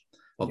 stitch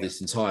of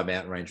this entire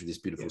mountain range with this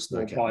beautiful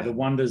snow cap. By the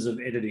wonders of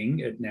editing,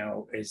 it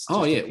now is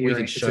we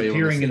can show you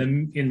appearing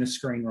in the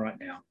screen right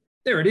now.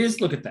 There it is.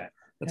 Look at that.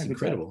 That's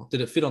incredible. Did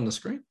it fit on the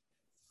screen?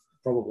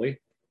 Probably.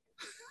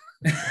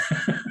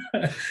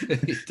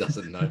 He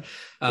doesn't know.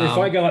 If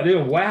I go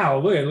like, wow,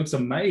 look, it looks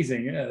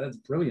amazing. Yeah, that's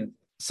brilliant.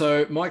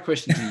 So my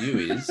question to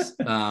you is,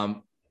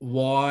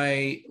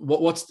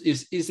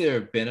 is there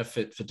a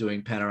benefit for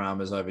doing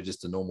panoramas over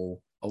just a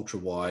normal ultra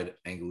wide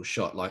angle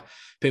shot? Like,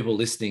 people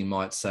listening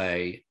might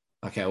say,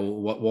 okay,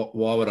 well,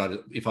 why would I,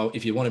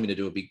 if you wanted me to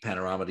do a big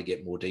panorama to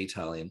get more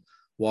detail in,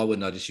 why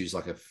wouldn't I just use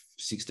like a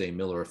 16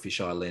 mil or a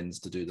fisheye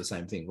lens to do the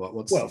same thing?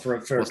 For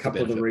a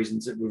couple of the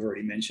reasons that we've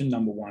already mentioned.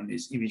 Number one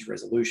is image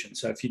resolution.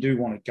 So if you do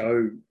want to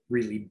go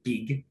really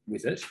big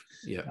with it,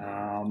 you're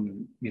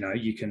going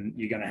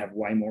to have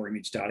way more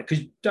image data,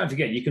 because don't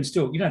forget, you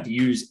don't have to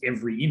use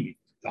every image,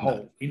 the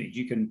whole image.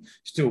 You can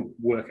still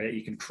work it,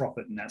 you can crop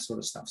it and that sort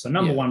of stuff. So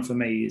number one for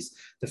me is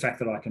the fact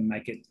that I can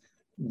make it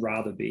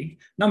rather big.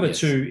 Number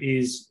two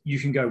is you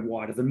can go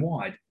wider than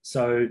wide.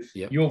 So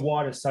you're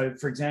wider. So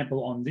for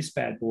example, on this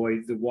bad boy,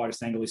 the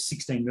widest angle is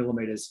 16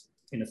 millimeters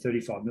in a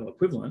 35 mil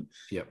equivalent.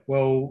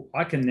 Well,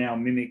 I can now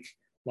mimic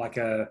like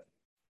a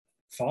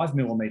 5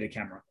 millimeter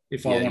camera.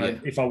 If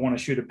I want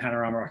to shoot a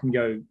panorama, I can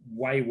go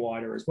way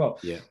wider as well.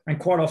 And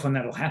quite often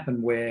that'll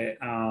happen where,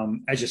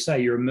 as you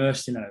say, you're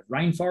immersed in a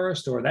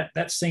rainforest, or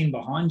that scene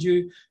behind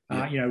you,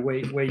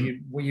 where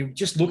you're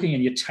just looking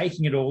and you're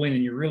taking it all in,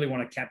 and you really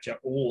want to capture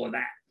all of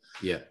that.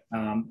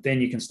 Then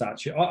you can start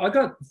shooting.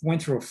 I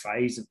went through a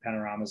phase of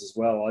panoramas as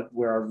well,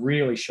 where I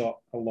really shot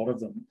a lot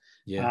of them,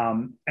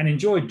 and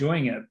enjoyed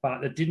doing it,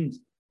 but it didn't,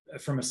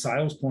 from a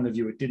sales point of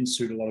view, it didn't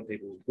suit a lot of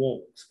people's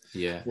walls.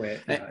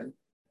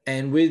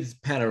 And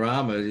with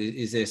panorama,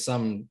 is there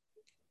some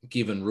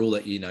given rule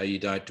that you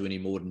don't do any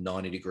more than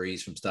 90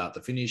 degrees from start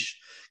to finish?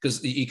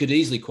 Because you could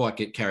easily quite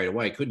get carried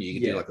away, couldn't you? You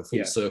could do like a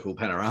full circle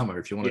panorama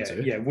if you wanted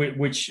to.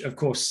 Which of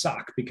course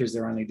suck, because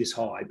they're only this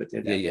high, but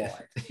they're that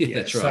wide.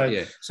 That's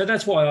right. So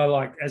that's why I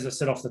like, as I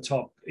said off the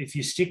top, if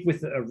you stick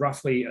with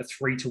roughly a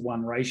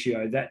 3-to-1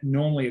 ratio, that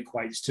normally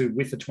equates to,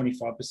 with a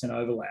 25%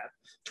 overlap,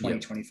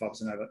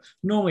 25% over,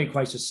 normally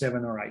equates to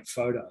 7 or 8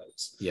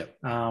 photos.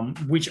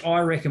 Which I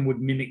reckon would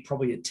mimic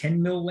probably a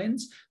 10 mil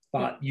lens.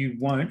 But you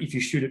won't, if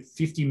you shoot at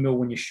 50 mil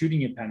when you're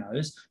shooting your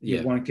panos,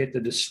 you won't get the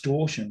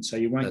distortion. So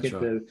you won't get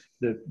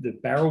the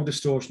barrel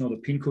distortion or the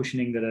pin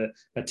cushioning that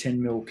a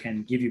 10 mil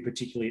can give you,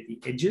 particularly at the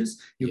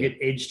edges. You'll get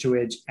edge to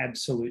edge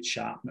absolute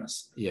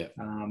sharpness.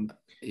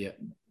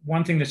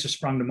 One thing that's just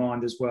sprung to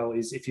mind as well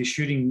is if you're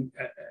shooting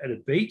at a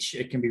beach,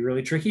 it can be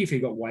really tricky if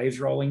you've got waves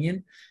rolling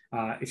in.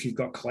 If you've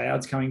got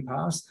clouds coming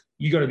past,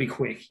 you got to be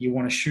quick. You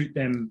want to shoot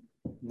them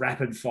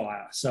rapid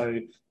fire. So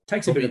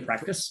takes a bit of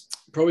practice.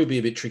 Probably be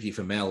a bit tricky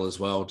for Mel as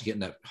well to get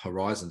that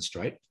horizon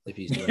straight if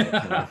he's doing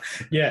that.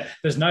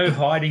 There's no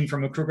hiding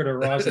from a crooked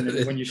horizon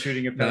when you're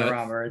shooting a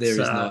panorama. There is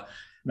not.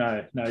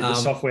 No, the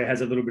software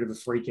has a little bit of a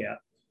freak out.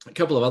 A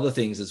couple of other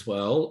things as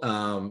well.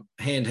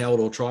 Handheld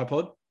or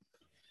tripod?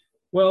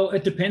 Well,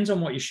 it depends on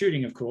what you're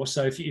shooting, of course.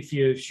 So if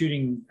you're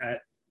shooting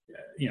at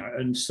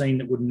a scene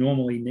that would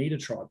normally need a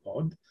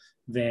tripod,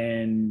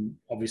 then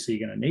obviously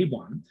you're going to need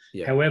one.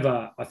 Yeah.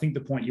 However, I think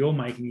the point you're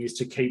making is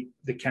to keep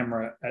the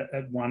camera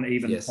at one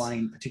even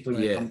plane,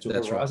 particularly when it comes to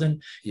horizon.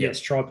 Right. Yes,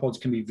 tripods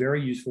can be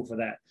very useful for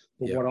that.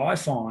 But what I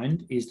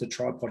find is the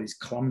tripod is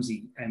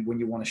clumsy, and when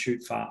you want to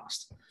shoot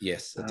fast.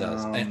 Yes, it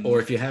does.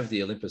 Or if you have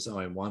the Olympus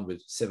OM1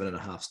 with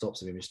 7.5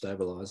 stops of image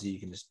stabilizer, you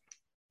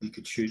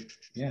could shoot.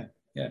 Yeah.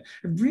 It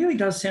really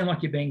does sound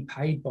like you're being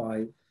paid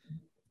by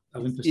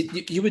Olympus.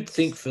 You would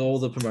think for all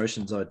the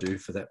promotions I do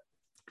for that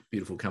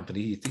beautiful company,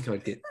 you think I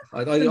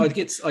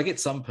get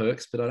some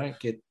perks, but I don't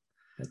get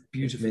that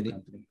beautiful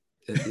company.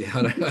 Yeah,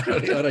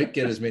 I don't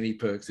get as many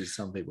perks as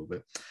some people,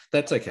 but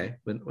that's okay.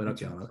 We're not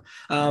going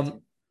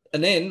on.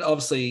 And then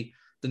obviously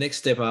the next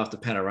step after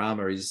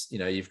panorama is,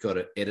 you've got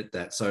to edit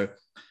that. So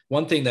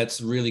one thing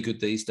that's really good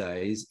these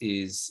days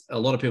is a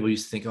lot of people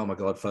used to think, oh my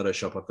God,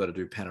 Photoshop, I've got to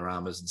do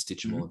panoramas and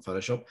stitch them all in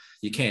Photoshop.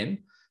 You can,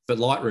 but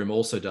Lightroom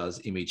also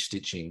does image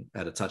stitching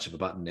at a touch of a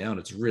button now, and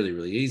it's really,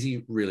 really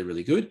easy, really,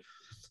 really good.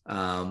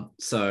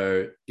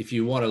 So if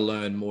you want to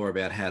learn more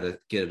about how to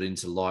get it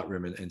into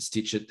Lightroom and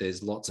stitch it,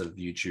 there's lots of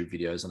YouTube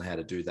videos on how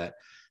to do that.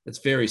 It's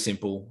very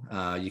simple.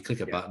 You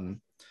click a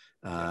button.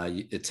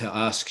 It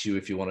asks you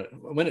if you want to,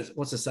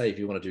 what's it say? If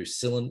you want to do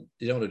cylinder,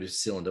 you don't want to do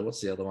cylinder. What's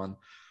the other one?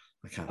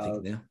 I can't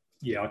think now.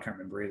 Yeah, I can't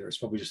remember either. It's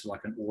probably just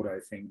like an auto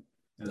thing.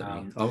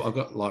 I've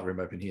got Lightroom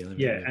open here.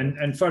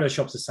 And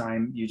Photoshop's the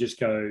same. You just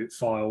go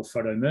File,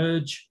 Photo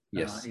Merge,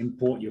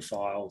 import your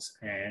files,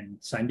 and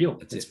same deal.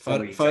 That's it.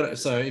 Photo.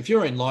 So if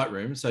you're in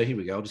Lightroom, so here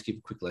we go. I'll just give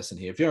a quick lesson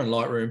here. If you're in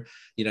Lightroom,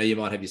 you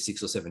might have your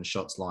 6 or 7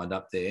 shots lined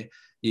up there.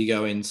 You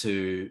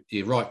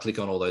right click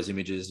on all those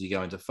images. You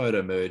go into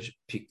Photo Merge,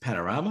 pick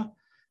Panorama,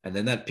 and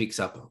then that picks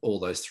up all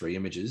those 3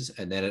 images.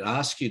 And then it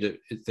asks you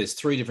there's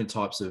 3 different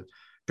types of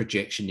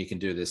projection you can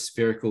do. There's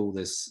spherical,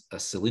 there's a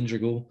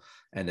cylindrical,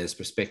 and there's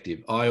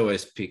perspective. I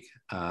always pick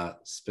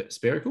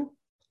spherical.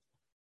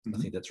 I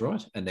think that's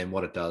right. And then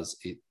what it does,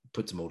 it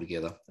puts them all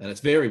together, and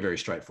it's very, very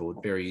straightforward,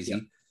 very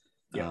easy.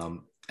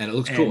 And it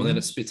looks cool. And then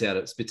it spits out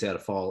a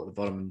file at the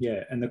bottom.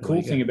 Yeah. And the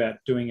cool thing about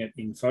doing it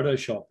in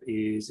Photoshop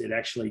is it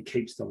actually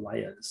keeps the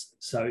layers.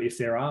 So if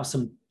there are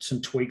some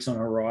tweaks on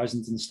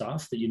horizons and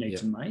stuff that you need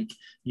to make,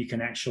 you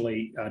can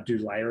actually do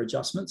layer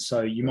adjustments.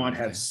 So you might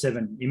have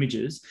 7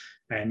 images,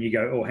 and you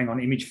go, oh, hang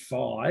on, image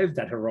 5,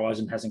 that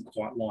horizon hasn't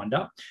quite lined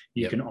up.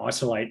 You can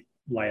isolate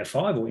layer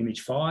 5 or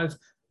image 5,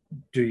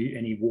 do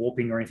any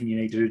warping or anything you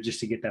need to do just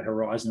to get that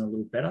horizon a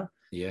little better.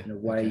 Yeah. And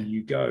away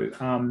you go.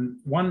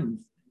 One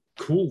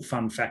cool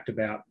fun fact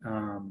about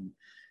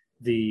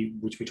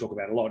which we talk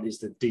about a lot, is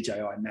the DJI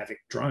Mavic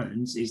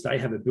drones, is they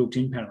have a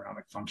built-in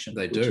panoramic function.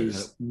 They do. Which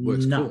is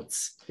works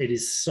nuts. Cool. It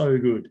is so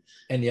good.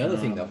 And the other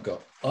thing I've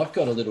got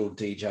a little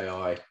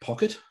DJI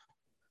Pocket.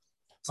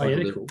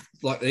 They're cool.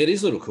 Like, it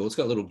is a little cool. It's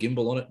got a little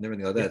gimbal on it and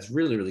everything like that. It's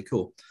really, really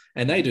cool.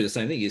 And they do the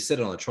same thing. You set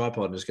it on a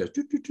tripod and it just goes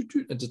doot, doot, doot,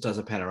 doot, and just does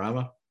a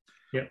panorama.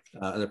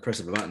 At the press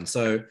of a button.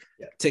 So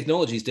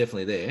technology is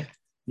definitely there.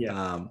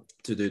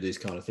 To do these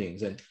kind of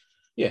things.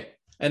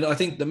 And I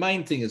think the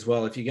main thing as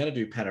well, if you're going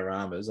to do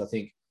panoramas, I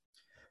think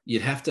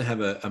you'd have to have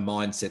a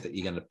mindset that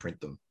you're going to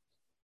print them.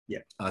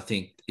 I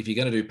think if you're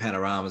going to do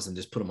panoramas and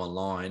just put them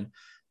online,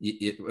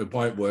 it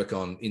won't work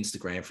on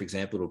Instagram, for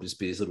example. It'll just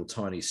be this little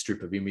tiny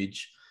strip of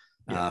image.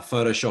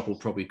 Photoshop will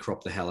probably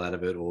crop the hell out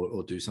of it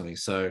or do something.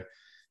 So,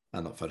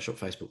 not Photoshop,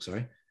 Facebook,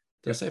 sorry.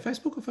 Did I say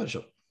Facebook or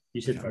Photoshop?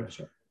 You said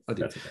Photoshop. I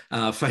did.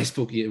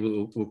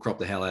 Facebook will crop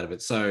the hell out of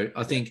it. So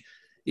I think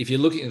if you're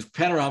looking,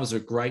 panoramas are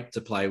great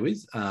to play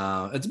with.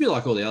 It's a bit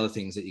like all the other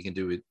things that you can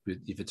do with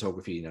your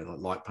photography, like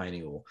light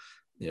painting or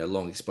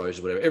long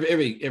exposure, whatever.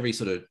 Every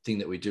sort of thing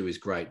that we do is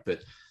great,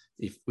 but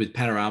if with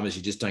panoramas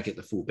you just don't get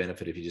the full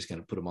benefit if you're just going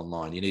to put them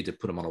online. You need to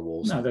put them on a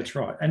wall. No, that's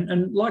right.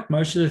 And like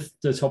most of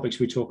the topics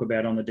we talk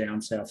about on the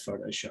Down South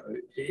Photo Show,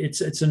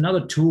 it's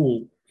another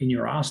tool in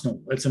your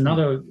arsenal. It's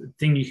another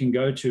thing you can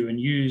go to and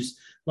use,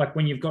 like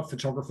when you've got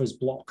photographer's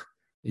block,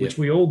 which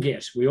we all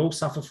get. We all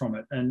suffer from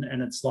it. And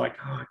it's like,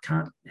 I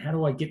can't, how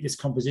do I get this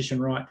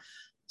composition right?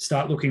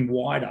 Start looking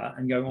wider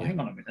and go, well, hang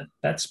on a minute.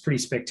 That's pretty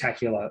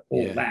spectacular,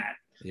 that.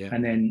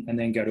 And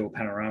then go to a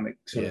panoramic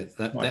sort of.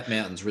 That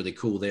mountain's really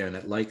cool there and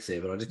that lake's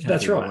there, but I just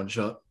can't do one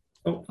shot.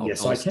 Oh,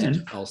 I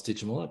can. I'll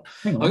stitch them all up.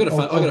 Hang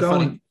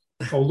on.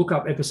 I'll look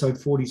up episode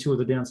 42 of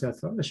the Down South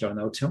Photo Show and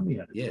they'll tell me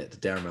how to do it. The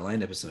Darren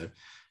Mullane episode.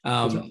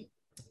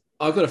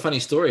 I've got a funny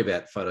story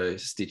about photo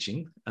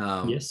stitching.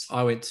 Yes.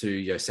 I went to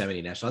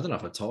Yosemite National. I don't know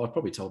if I've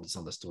probably told this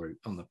on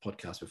the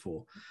podcast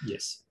before.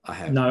 Yes. I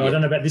have. No, I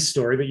don't know about this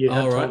story, but you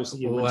have told us that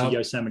you went to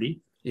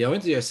Yosemite. Yeah, I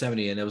went to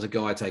Yosemite and there was a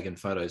guy taking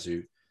photos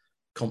who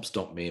comp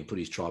stomped me and put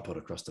his tripod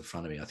across the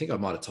front of me. I think I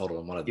might have told it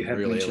on one of the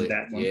really early.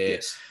 That one.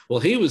 Yes. Well,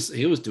 he was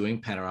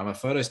doing panorama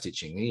photo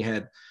stitching.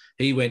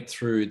 He went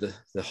through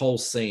the whole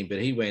scene,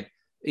 but he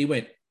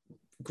went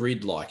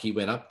grid like. He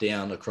went up,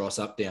 down, across,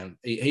 up, down.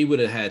 He would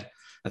have had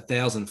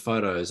 1,000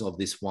 photos of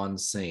this one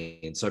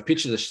scene. So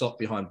picture the shot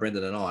behind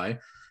Brendan and I,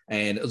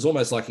 and it was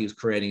almost like he was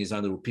creating his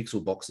own little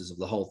pixel boxes of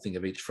the whole thing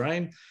of each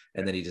frame.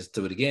 And then he just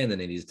do it again, and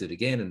then he just did it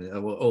again, and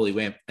all he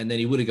went. And then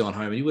he would have gone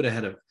home and he would have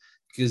had a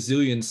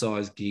gazillion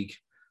size gig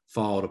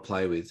file to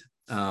play with.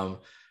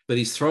 But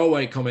his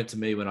throwaway comment to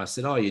me when I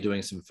said, "Oh, you're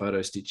doing some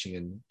photo stitching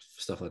and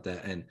stuff like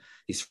that," and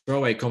his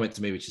throwaway comment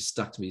to me, which has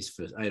stuck to me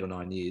for 8 or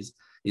 9 years,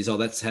 is, "Oh,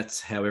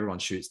 that's how everyone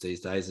shoots these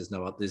days.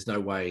 There's no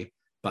way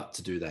but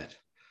to do that."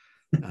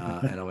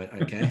 And I went,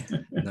 "Okay,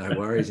 no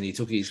worries." And he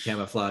took his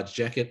camouflage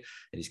jacket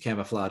and his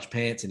camouflage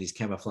pants and his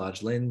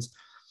camouflage lens.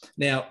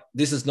 Now,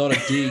 this is not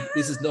a dig.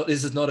 This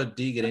is not a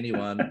dig at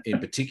anyone in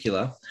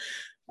particular.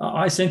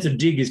 I sense a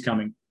dig is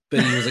coming.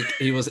 But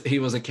he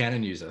was a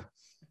Canon user.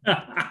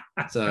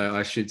 So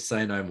I should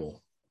say no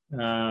more.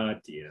 Oh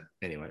dear.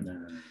 Anyway,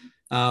 no.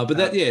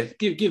 But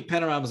give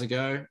panoramas a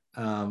go.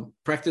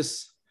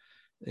 Practice.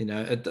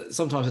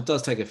 Sometimes it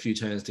does take a few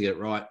turns to get it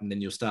right, and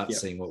then you'll start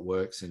seeing what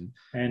works and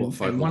what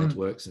focal length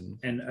works.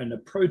 And a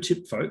pro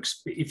tip,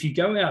 folks: if you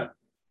go out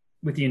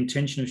with the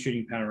intention of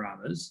shooting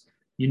panoramas,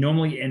 you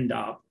normally end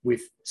up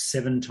with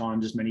 7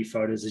 times as many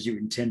photos as you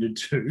intended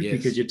to,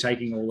 because you're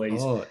taking all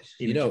these.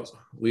 Images.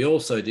 We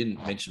also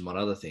didn't mention one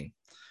other thing,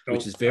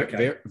 which is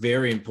very,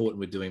 very important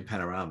with doing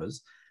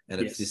panoramas,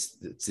 and it's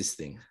this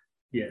thing.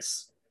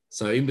 Yes.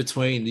 So in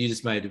between, you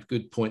just made a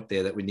good point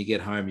there that when you get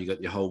home, you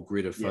got your whole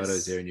grid of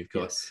photos there, and you've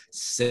got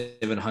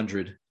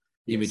 700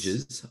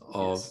 images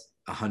of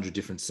 100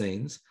 different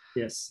scenes.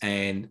 Yes.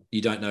 And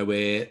you don't know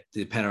where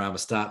the panorama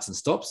starts and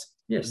stops.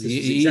 Yes, this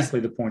is exactly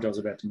the point I was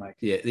about to make.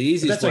 Yeah, the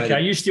easiest way. That's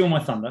okay. You steal my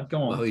thunder.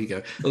 Go on. Oh, you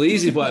go. Well, the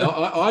easiest way,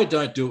 I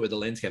don't do it with a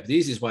lens cap. The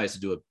easiest way is to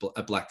do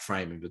a black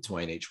frame in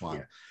between each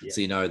one. Yeah.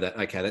 So you know that,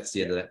 okay, that's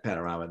the end of that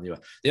panorama. And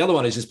the other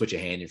one is just put your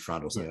hand in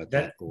front or something like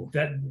that.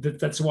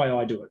 That's the way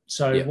I do it.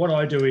 So what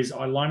I do is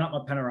I line up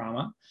my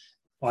panorama,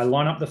 I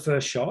line up the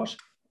first shot,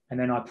 and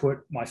then I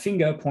put my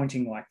finger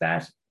pointing like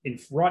that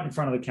right in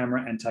front of the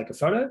camera and take a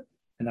photo.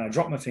 And then I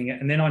drop my finger.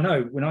 And then I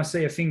know when I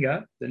see a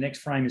finger, the next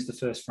frame is the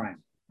first frame.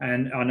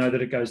 And I know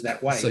that it goes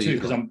that way too,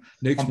 because I'm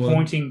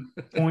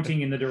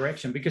pointing in the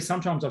direction, because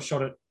sometimes I've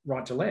shot it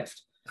right to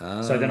left.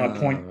 So then I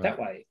point that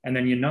way, and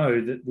then you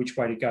know that which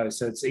way to go.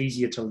 So it's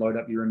easier to load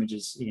up your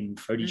images in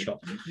Photoshop.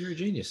 You're a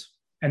genius.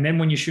 And then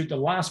when you shoot the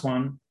last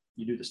one,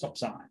 you do the stop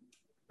sign.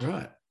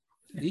 Right.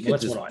 You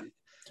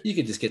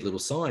could just get little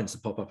signs to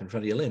pop up in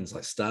front of your lens,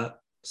 like start,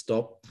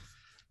 stop.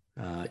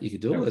 You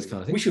could do all those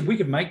kind of things. We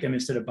could make them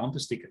instead of bumper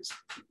stickers.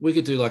 We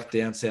could do like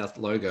Down South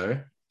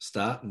logo,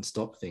 start and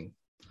stop thing.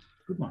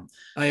 Good one.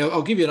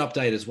 I'll give you an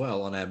update as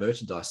well on our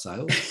merchandise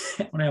sales.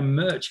 On our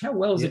merch, how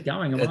well is it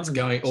going? It's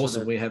going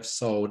awesome. We have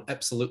sold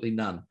absolutely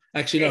none.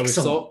 Actually, no,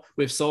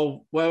 we've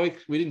sold. Well,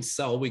 we didn't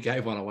sell. We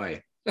gave one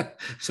away,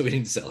 so we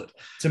didn't sell it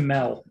to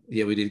Mel.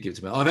 Yeah, we did give it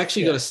to Mel. I've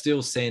actually got to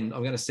still send.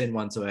 I'm going to send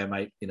one to our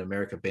mate in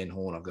America, Ben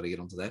Horn. I've got to get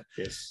onto that.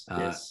 Yes.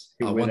 I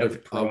wonder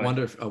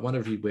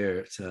if he'd wear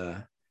it.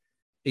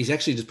 He's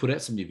actually just put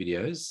out some new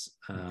videos.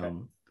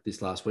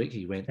 This last week,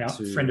 he went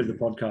to friend of the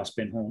podcast,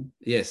 Ben Horn.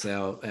 Yes,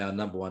 our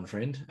number one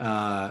friend.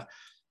 Now,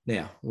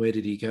 where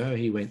did he go?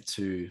 He went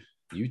to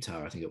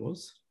Utah, I think it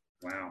was.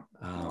 Wow,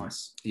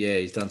 nice. Yeah,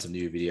 he's done some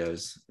new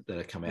videos that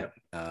have come out.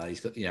 He's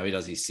got, he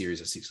does his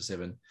series of 6 or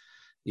 7.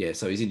 Yeah,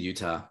 so he's in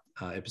Utah.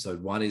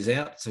 Episode 1 is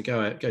out, so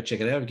go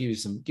check it out. Give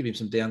him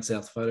some Down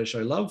South photo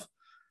show love.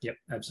 Yep,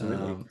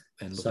 absolutely.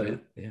 And look at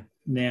it. Yeah.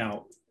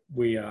 Now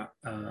we are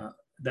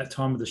that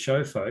time of the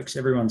show, folks.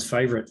 Everyone's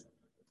favorite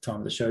time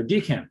of the show,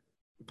 Deer Camp.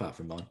 Apart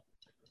from mine.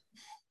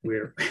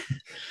 It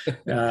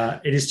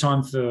is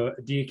time for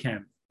Deer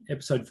Camp,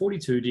 episode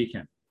 42, Deer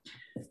Camp.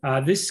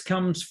 This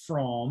comes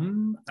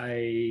from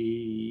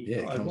I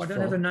don't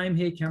have a name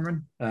here,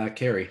 Cameron.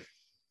 Kerry.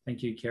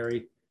 Thank you,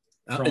 Kerry.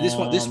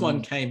 This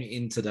one came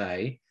in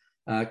today.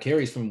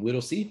 Kerry's from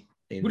Whittlesea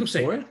in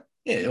Victoria.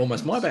 Yeah,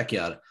 almost my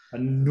backyard.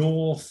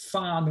 A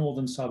far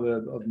northern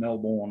suburb of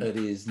Melbourne. It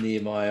is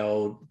near my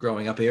old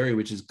growing up area,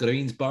 which is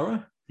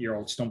Greensborough. Your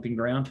old stomping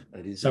ground.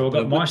 It is. So we've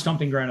got my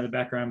stomping ground in the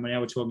background. Now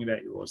we're talking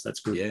about yours. That's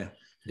good. Yeah.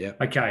 Yeah.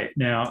 Okay.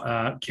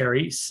 Now,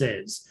 Kerry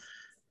says,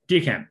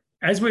 Dear Camp,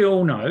 as we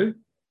all know,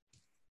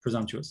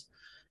 presumptuous,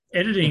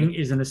 editing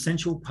is an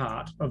essential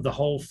part of the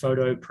whole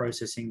photo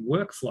processing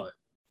workflow.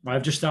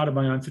 I've just started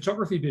my own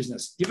photography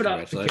business. Give it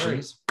up for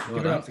Kerry. Give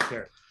it up for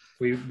Kerry.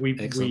 We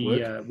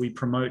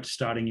promote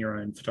starting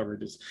your own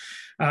photography business,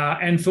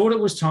 and thought it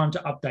was time to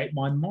update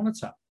my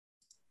monitor.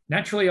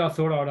 Naturally, I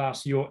thought I'd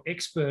ask your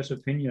expert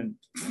opinion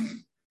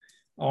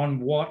on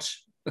what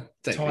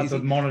type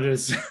of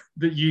monitors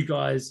that you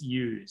guys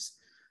use.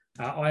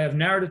 I have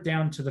narrowed it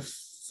down to the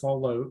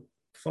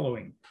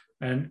following.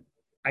 An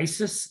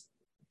Asus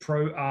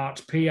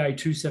ProArt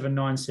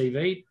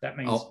PA279CV. That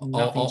means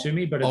nothing to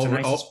me, but it's an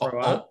Asus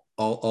ProArt.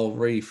 I'll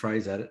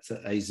rephrase that. It's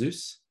an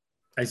Asus.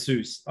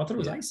 Asus. I thought it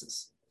was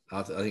Asus.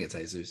 I think it's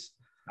Asus.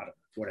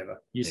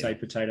 Whatever. You say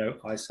potato,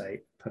 I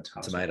say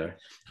potato. Tomato.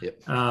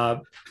 Yep.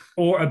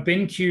 Or a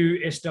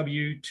BenQ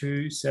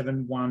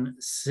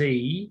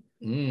SW271C.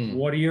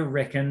 What do you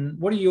reckon?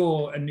 What are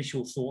your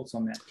initial thoughts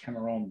on that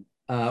camera?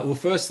 Well,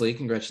 firstly,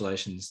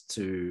 congratulations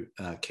to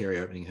Kerry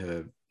opening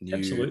her new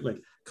Absolutely.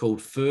 Called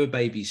Fur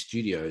Baby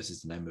Studios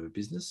is the name of her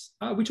business.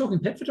 We're talking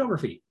pet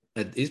photography.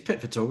 It is pet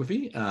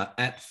photography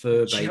at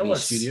Fur Baby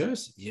Jealous.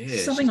 Studios. Yeah,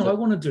 Something I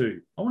want to do.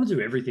 I want to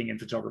do everything in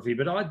photography,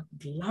 but I'd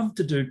love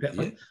to do pet.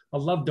 Yeah. I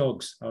love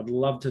dogs. I'd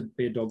love to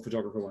be a dog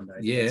photographer one day.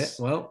 Yeah,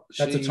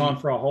 That's a time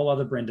for a whole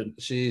other Brendan.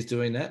 She's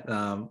doing that.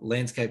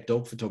 Landscape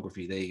dog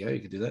photography. There you go. You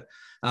can do that.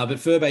 But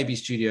Fur Baby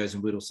Studios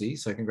in Whittlesea.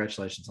 So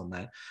congratulations on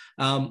that.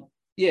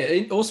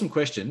 Yeah, awesome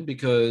question,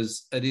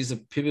 because it is a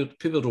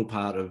pivotal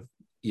part of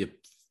your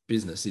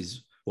business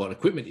is what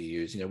equipment you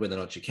use, whether or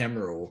not your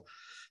camera or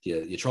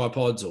your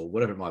tripods or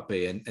whatever it might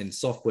be, and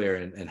software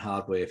and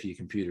hardware for your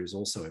computer is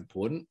also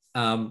important.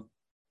 I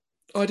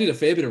did a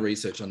fair bit of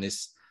research on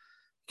this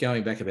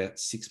going back about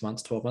 6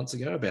 months, 12 months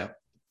ago about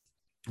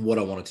what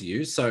I wanted to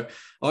use. So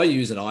I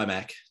use an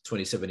iMac,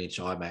 27-inch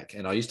iMac,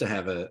 and I used to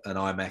have an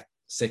iMac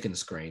second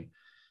screen,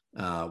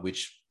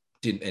 which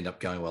didn't end up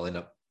going well,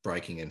 ended up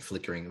breaking and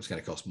flickering. It was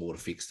going to cost more to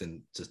fix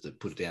than just to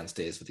put it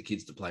downstairs for the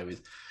kids to play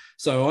with.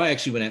 So I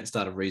actually went out and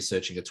started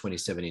researching a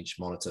 27-inch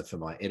monitor for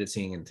my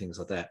editing and things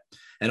like that.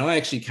 And I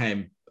actually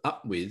came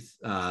up with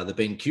the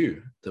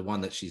BenQ, the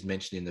one that she's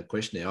mentioned in the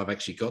questionnaire. I've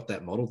actually got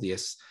that model, the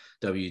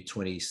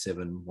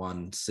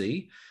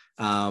SW271C.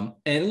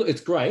 And look,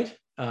 it's great.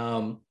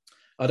 I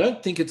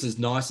don't think it's as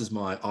nice as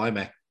my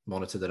iMac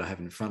monitor that I have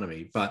in front of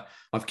me, but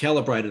I've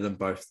calibrated them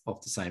both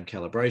off the same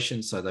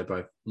calibration. So they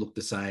both look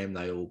the same.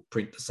 They all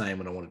print the same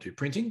when I want to do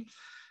printing.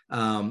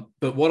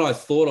 But what I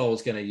thought I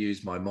was going to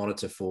use my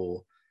monitor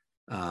for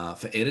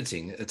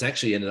editing, it's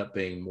actually ended up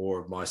being more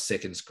of my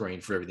second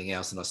screen for everything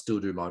else. And I still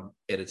do my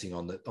editing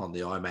on the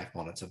iMac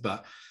monitor,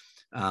 but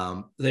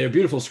they're a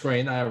beautiful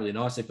screen. They are really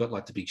nice. They've got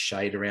like the big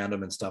shade around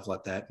them and stuff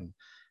like that. And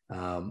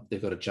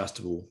they've got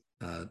adjustable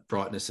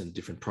brightness and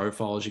different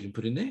profiles you can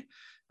put in there.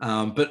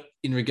 But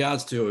in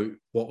regards to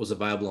what was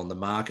available on the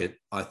market,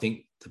 I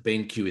think the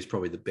BenQ is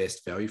probably the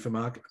best value for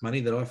market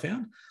money that I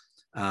found.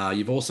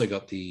 You've also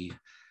got the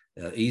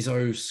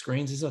ESO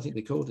screens, I think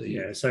they're called.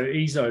 Yeah, so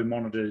ESO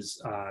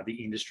monitors are the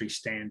industry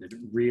standard,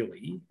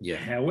 really. Yeah.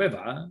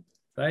 However,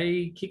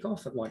 they kick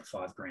off at like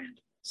 $5,000.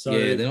 So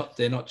yeah,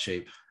 they're not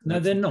cheap. No,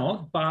 they're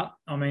not. But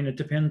I mean, it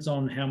depends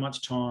on how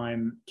much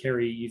time,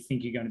 Kerry, you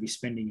think you're going to be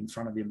spending in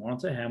front of your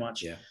monitor, how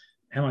much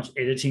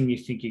editing you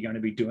think you're going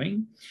to be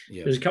doing.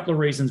 Yeah. There's a couple of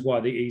reasons why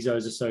the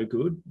ESOs are so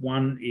good.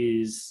 One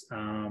is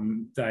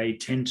they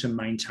tend to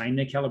maintain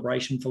their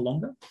calibration for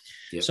longer.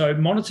 Yep. So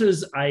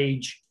monitors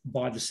age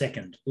by the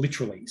second,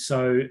 literally.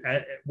 So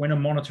when a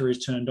monitor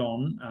is turned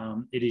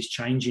on, it is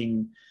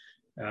changing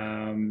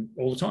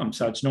all the time.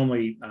 So it's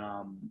normally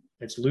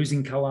it's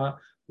losing color,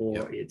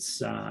 or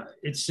it's going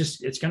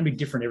to be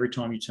different every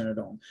time you turn it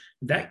on.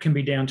 That can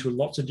be down to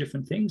lots of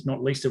different things,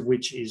 not least of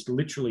which is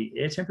literally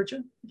air temperature.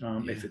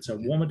 If it's a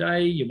warmer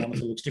day, your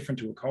monitor looks different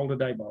to a colder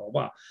day, blah, blah,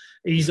 blah.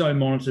 ESO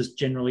monitors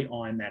generally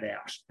iron that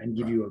out and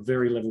give you a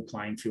very level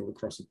playing field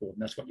across the board,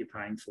 and that's what you're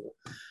paying for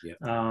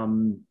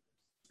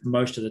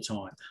most of the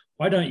time.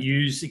 I don't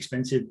use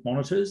expensive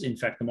monitors. In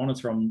fact, the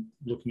monitor I'm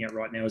looking at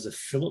right now is a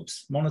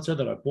Philips monitor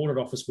that I bought at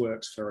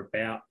Officeworks for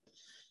about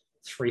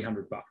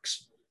 $300.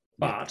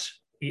 But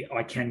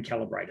I can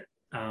calibrate it.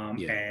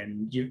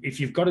 And if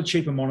you've got a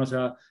cheaper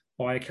monitor,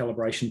 buy a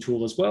calibration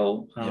tool as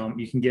well.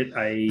 You can get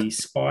a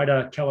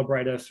Spider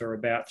calibrator for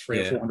about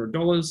 $300 or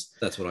 $400.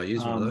 That's what I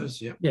use, one of those.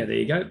 Yeah, there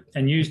you go.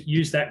 And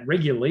use that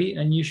regularly,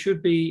 and you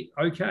should be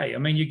okay. I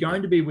mean, you're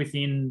going to be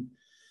within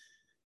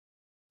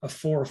a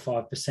 4 or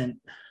 5%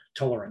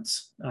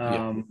 tolerance,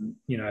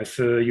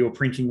 for your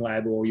printing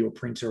lab or your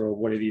printer or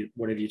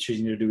whatever you're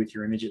choosing to do with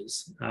your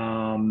images.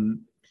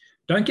 Don't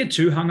get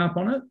too hung up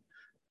on it.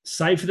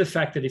 Save for the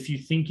fact that if you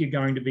think you're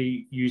going to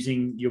be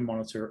using your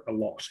monitor a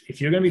lot, if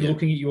you're going to be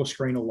looking at your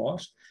screen a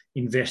lot,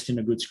 invest in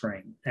a good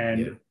screen.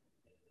 And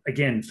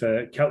again,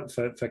 for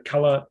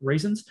color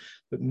reasons,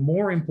 but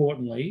more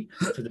importantly,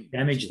 for the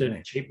damage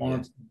that cheap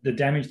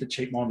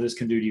monitors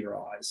can do to your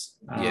eyes.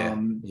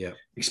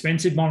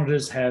 Expensive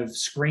monitors have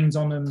screens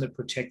on them that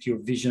protect your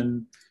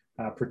vision,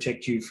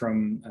 protect you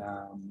from,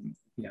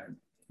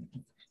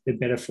 they're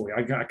better for you.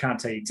 I can't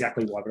tell you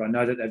exactly why, but I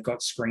know that they've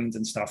got screens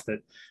and stuff that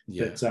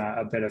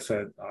are better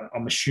for.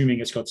 I'm assuming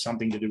it's got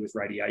something to do with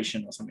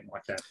radiation or something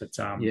like that. But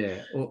I'm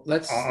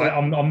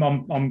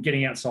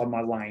getting outside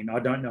my lane. I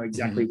don't know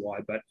exactly why,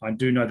 but I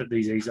do know that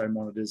these ESO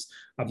monitors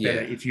are better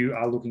if you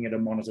are looking at a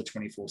monitor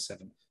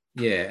 24/7.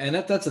 Yeah, and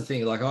that's the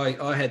thing. Like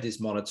I had this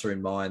monitor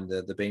in mind,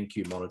 the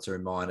BenQ monitor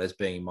in mind, as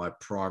being my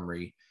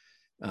primary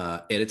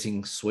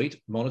editing suite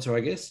monitor,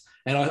 I guess.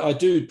 And I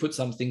do put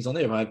some things on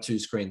there. I have 2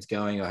 screens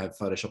going. I have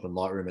Photoshop and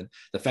Lightroom, and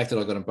the fact that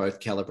I've got them both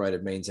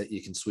calibrated means that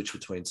you can switch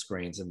between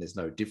screens and there's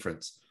no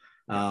difference.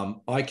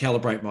 I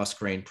calibrate my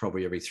screen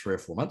probably every 3 or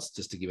 4 months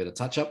just to give it a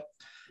touch up.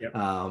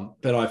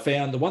 But I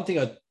found the one thing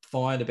I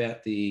find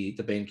about the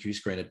BenQ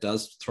screen, it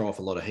does throw off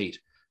a lot of heat.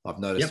 I've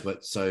noticed,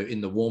 but so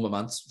in the warmer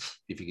months,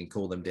 if you can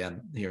call them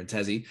down here in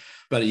Tassie,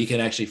 but you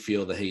can actually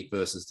feel the heat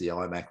versus the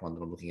iMac one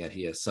that I'm looking at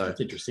here. So that's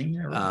interesting.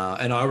 Yeah, right.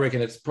 And I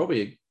reckon it's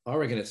probably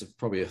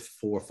a 4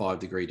 or 5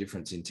 degree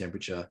difference in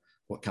temperature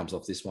what comes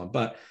off this one.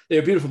 But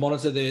they're a beautiful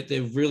monitor.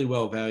 They're really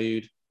well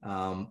valued.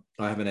 I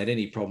haven't had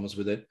any problems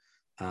with it.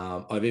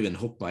 I've even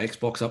hooked my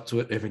Xbox up to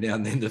it every now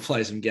and then to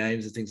play some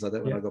games and things like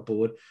that when I got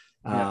bored.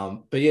 Yeah.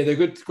 But yeah, they're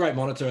good, great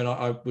monitor, and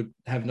I would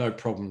have no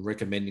problem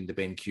recommending the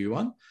BenQ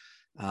one.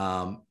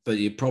 But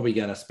you're probably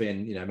going to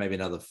spend, maybe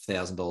another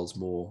 $1,000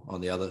 more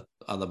on the other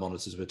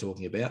monitors we're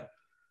talking about.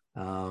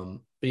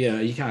 But yeah,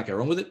 you can't go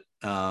wrong with it.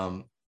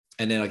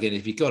 And then again,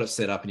 if you've got it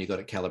set up and you've got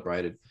it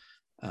calibrated,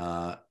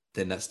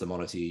 then that's the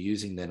monitor you're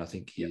using. Then I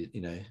think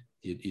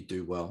you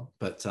do well.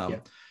 But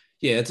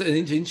yeah, it's an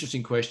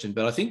interesting question.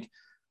 But I think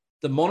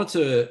the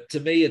monitor, to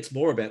me, it's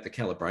more about the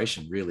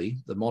calibration. Really,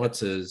 the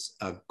monitors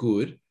are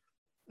good.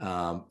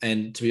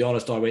 And to be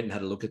honest, I went and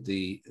had a look at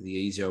the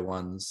Ezio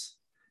ones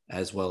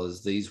as well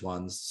as these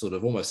ones, sort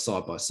of almost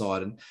side by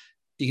side, and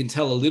you can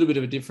tell a little bit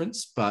of a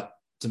difference. But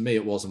to me,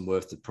 it wasn't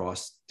worth the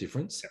price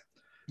difference.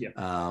 Yeah.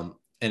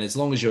 And as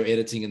long as you're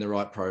editing in the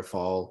right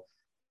profile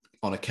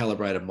on a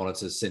calibrated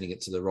monitor, sending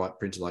it to the right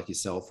printer like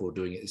yourself, or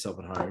doing it yourself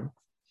at home.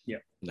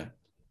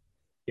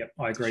 Yep,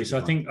 I agree. So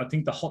I think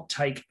the hot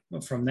take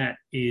from that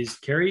is,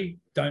 Kerry,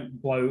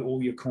 don't blow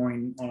all your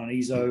coin on an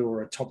EZO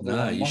or a top of the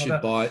line you monitor.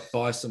 should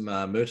buy some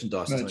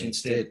merchandise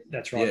instead.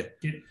 That's right.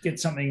 Yeah. Get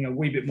something a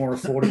wee bit more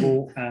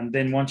affordable, and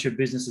then once your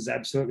business is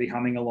absolutely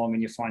humming along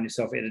and you find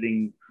yourself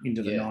editing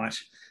into the night,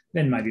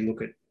 then maybe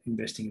look at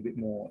investing a bit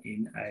more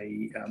in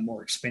a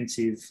more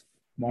expensive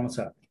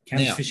monitor.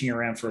 Cam's fishing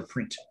around for a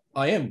print.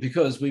 I am,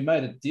 because we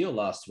made a deal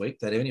last week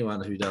that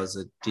anyone who does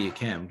a Dear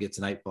Cam gets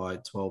an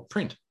 8x12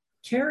 print.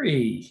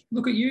 Kerry,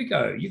 look at you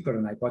go. You've got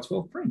an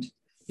 8x12 print.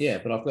 Yeah,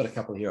 but I've got a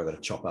couple here I've got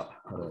to chop up.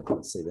 I don't know if you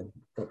can see them.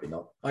 Probably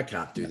not. I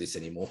can't do this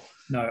anymore.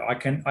 No, I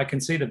can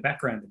see the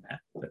background in that.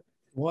 But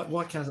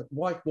why can't it?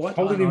 Why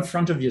hold it in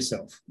front of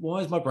yourself? Why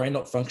is my brain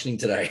not functioning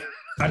today?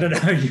 I don't know.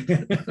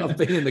 I've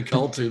been in the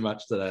cold too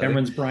much today.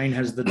 Cameron's brain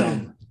has the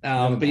dumb.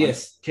 But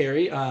yes,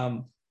 Kerry,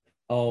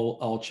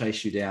 I'll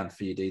chase you down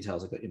for your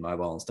details. I've got your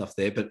mobile and stuff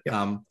there. But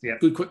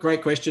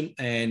great question,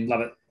 and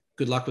love it.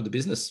 Good luck with the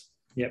business.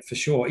 Yeah, for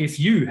sure. If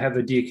you have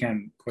a Dear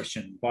Cam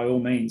question, by all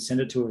means, send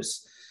it to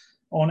us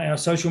on our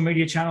social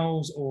media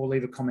channels, or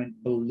leave a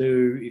comment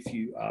below if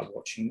you are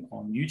watching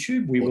on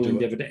YouTube. We will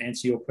endeavour to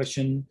answer your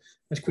question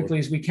as quickly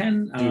as we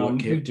can.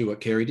 Do what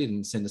Kerry did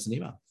and send us an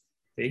email.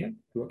 There you go.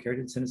 Do what Kerry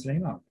did and send us an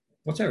email.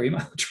 What's our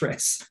email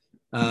address?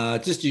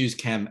 Just use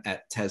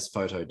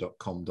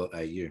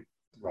cam@tazphoto.com.au.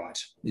 Right.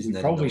 Isn't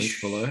that probably link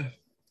below?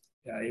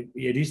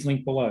 It is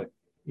linked below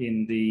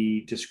in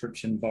the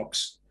description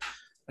box.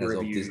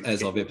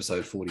 As of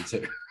episode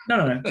 42.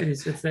 No. It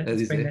is. It's there.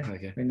 It's been there.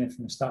 Okay. Been there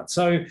from the start.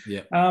 So,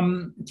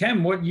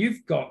 Cam, what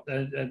you've got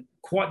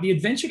quite the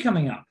adventure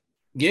coming up.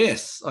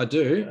 Yes, I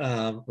do.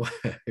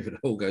 If it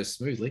all goes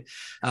smoothly,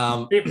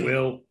 it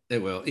will.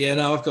 It will. Yeah.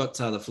 No, I've got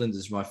the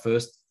Flinders, my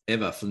first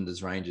ever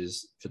Flinders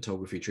Ranges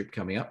photography trip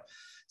coming up.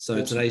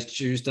 So Today's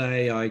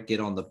Tuesday. I get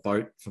on the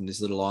boat from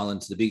this little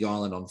island to the big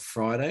island on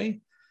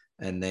Friday,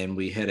 and then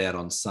we head out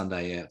on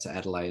Sunday out to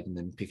Adelaide, and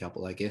then pick up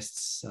all our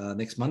guests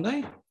next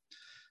Monday.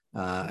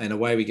 And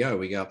away we go.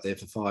 We go up there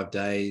for 5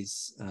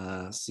 days,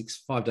 5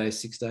 nights,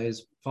 6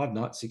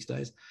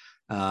 days.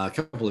 A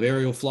couple of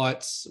aerial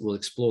flights. We'll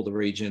explore the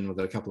region. We've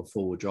got a couple of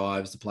four-wheel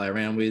drives to play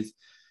around with.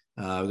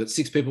 We've got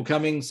 6 people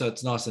coming, so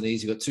it's nice and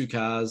easy. We've got 2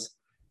 cars.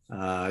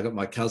 I got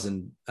my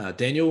cousin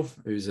Daniel,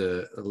 who's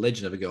a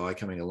legend of a guy,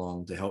 coming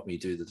along to help me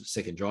do the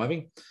second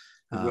driving.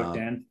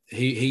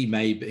 He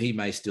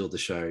may steal the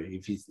show.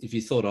 If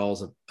you thought I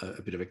was a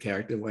bit of a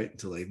character, wait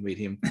until they meet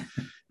him.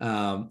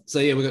 So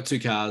yeah, we've got 2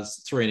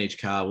 cars, 3 in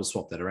each car. We'll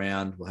swap that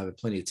around. We'll have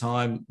plenty of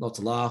time, lots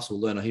of laughs. We'll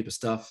learn a heap of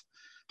stuff.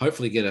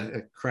 Hopefully get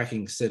a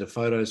cracking set of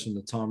photos from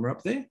the time we're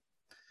up there.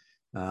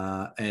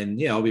 And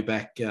yeah, I'll be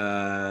back.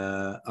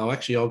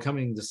 I'll come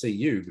in to see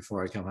you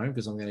before I come home,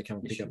 because I'm going to come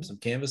and pick up some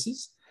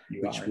canvases,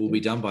 which will be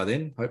done by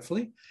then,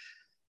 hopefully.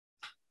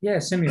 Yeah,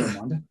 send me a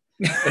reminder.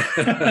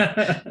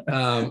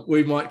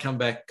 We might come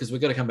back, because we've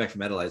got to come back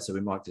from Adelaide, so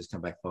we might just come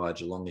back via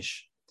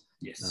Geelongish.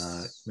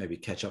 Yes. Maybe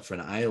catch up for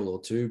an ale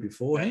or 2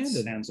 beforehand.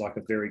 That sounds like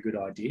a very good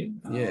idea.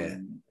 Yeah.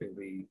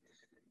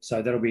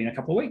 So that'll be in a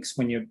couple of weeks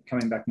when you're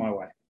coming back my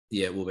way.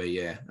 Yeah, it will be.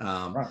 Yeah.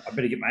 Right. I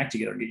better get my act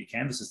together and get your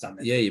canvases done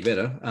then. Yeah, you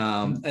better.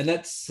 And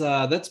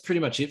that's pretty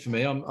much it for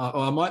me.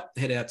 I might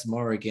head out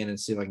tomorrow again and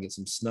see if I can get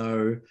some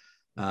snow.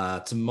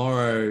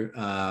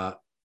 Tomorrow,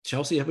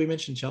 Chelsea. Have we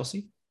mentioned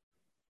Chelsea?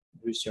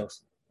 Who's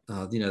Chelsea?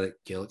 You know, that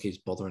girl that keeps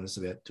bothering us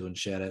about doing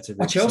shout outs.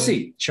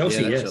 Chelsea.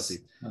 Chelsea, yes. Chelsea.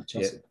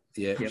 Chelsea.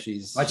 Yeah. Yep.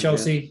 Hi,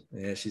 Chelsea.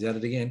 Yeah, she's at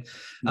it again.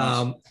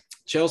 Nice.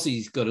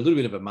 Chelsea's got a little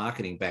bit of a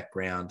marketing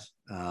background.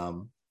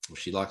 Well,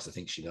 she likes to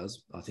think she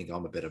does. I think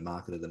I'm a better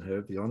marketer than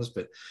her, to be honest.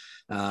 But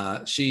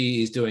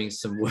she is doing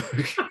some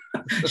work.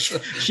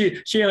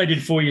 she only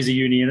did 4 years of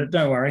uni in it.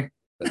 Don't worry.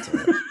 That's all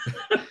right.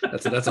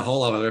 That's a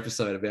whole other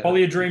episode about. Follow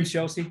your dreams,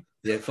 Chelsea.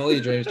 Yeah, follow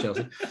your dreams,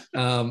 Chelsea.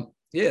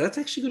 Yeah, that's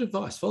actually good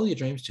advice. Follow your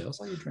dreams, Chelsea.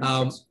 Follow your dreams,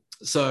 Chelsea.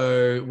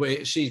 So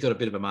she's got a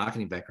bit of a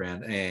marketing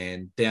background,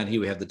 and down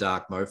here we have the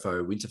Dark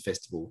Mofo Winter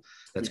Festival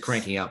that's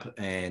cranking up,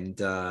 and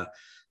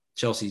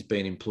Chelsea's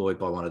been employed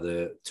by one of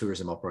the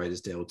tourism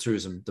operators, or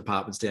tourism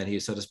departments down here,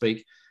 so to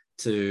speak,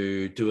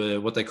 to do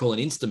what they call an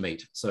Insta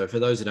meet. So for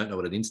those who don't know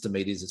what an Insta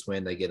meet is, it's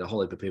when they get a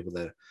whole heap of people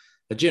that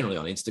are generally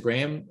on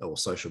Instagram or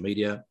social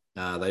media.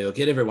 They'll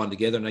get everyone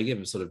together and they give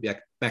them sort of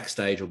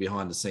backstage or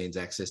behind the scenes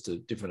access to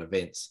different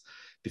events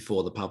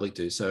before the public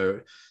do. So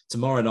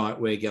tomorrow night,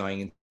 we're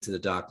going into the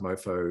Dark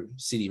Mofo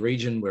City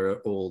region where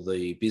all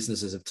the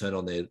businesses have turned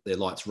on their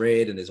lights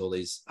red, and there's all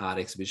these art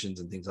exhibitions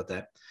and things like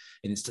that.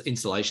 And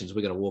installations,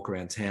 we're going to walk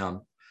around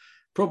town,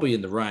 probably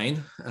in the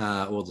rain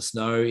or the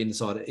snow,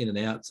 inside, in and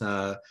out.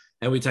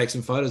 And we take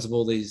some photos of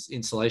all these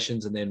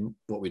installations. And then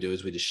what we do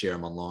is we just share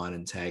them online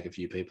and tag a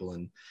few people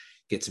and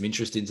get some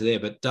interest into there.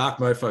 But Dark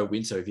Mofo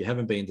Winter, if you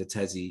haven't been to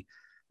Tassie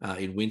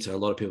in winter, a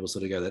lot of people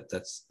sort of go,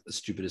 that's the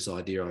stupidest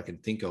idea I can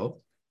think of.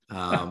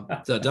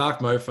 The Dark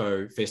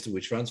Mofo Festival,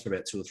 which runs for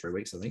about 2 or 3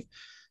 weeks, I think,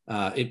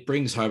 it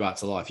brings Hobart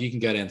to life. You can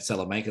go down to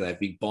Salamanca, they have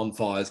big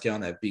bonfires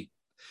going, they have big,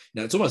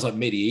 it's almost like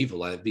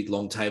medieval. They have big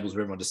long tables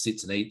where everyone just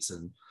sits and eats,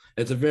 and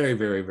it's a very,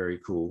 very, very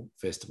cool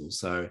festival.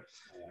 So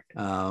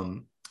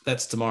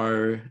that's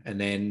tomorrow.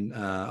 And then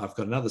I've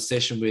got another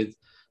session with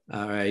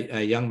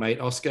a young mate,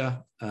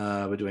 Oscar.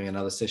 We're doing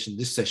another session.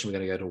 This session, we're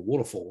going to go to a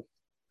waterfall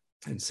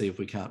and see if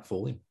we can't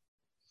fall in.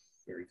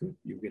 Very good.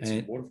 You'll get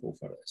some waterfall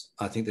photos.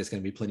 I think there's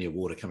going to be plenty of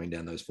water coming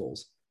down those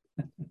falls.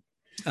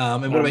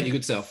 And what about your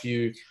good self?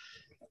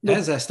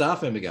 How's our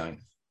staff member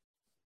going?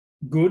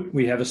 Good.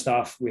 We have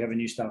a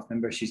new staff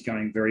member. She's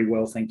going very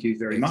well. Thank you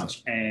very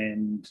much.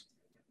 And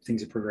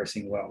things are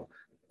progressing well.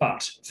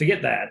 But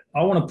forget that.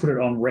 I want to put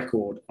it on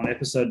record on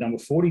episode number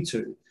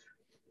 42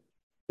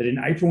 that in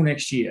April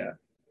next year,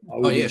 I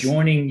will be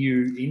joining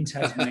you in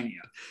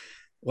Tasmania.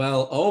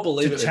 Well, I'll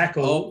believe it.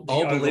 I'll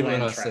believe it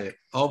when I see it.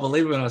 I'll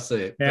believe it when I see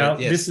it. Now,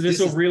 this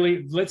will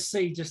really, let's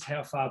see just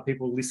how far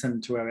people listen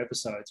to our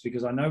episodes,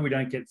 because I know we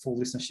don't get full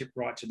listenership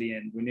right to the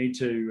end. We need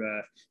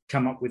to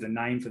come up with a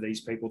name for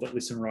these people that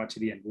listen right to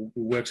the end. We'll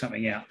work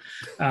something out.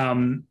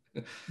 Cam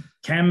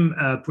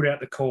put out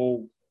the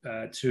call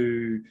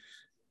to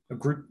a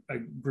group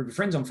of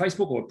friends on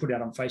Facebook, or put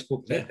out on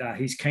Facebook that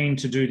he's keen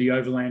to do the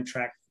Overland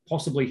Track,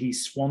 possibly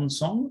his swan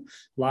song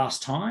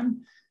last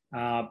time.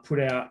 Put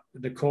out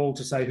the call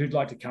to say who'd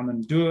like to come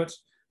and do it.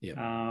 Yep.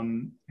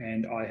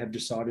 And I have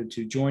decided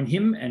to join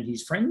him and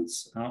his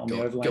friends on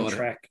the Overland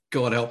Track.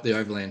 God help the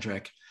Overland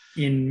Track.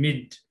 In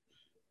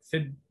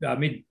mid-April.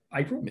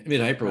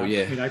 Mid-April,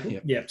 yeah. Mid-April,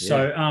 yeah.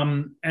 So,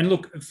 and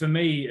look, for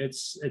me,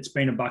 it's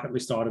been a bucket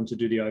list item to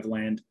do the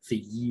Overland for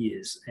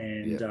years.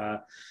 And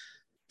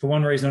for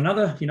one reason or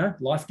another,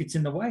 life gets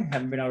in the way.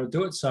 Haven't been able to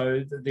do it.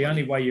 So the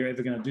only way you're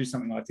ever going to do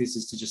something like this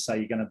is to just say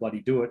you're going to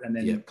bloody do it and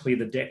then clear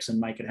the decks and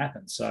make it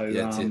happen. So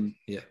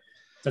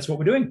that's what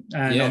we're doing.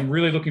 And I'm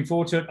really looking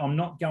forward to it. I'm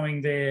not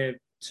going there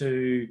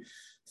to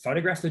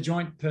photograph the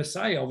joint per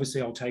se.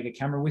 Obviously, I'll take a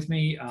camera with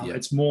me.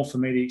 It's more for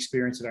me the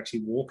experience of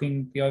actually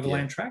walking the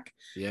Overland Track.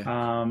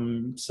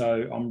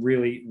 So I'm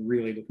really,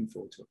 really looking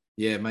forward to it.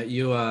 Yeah, mate.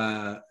 You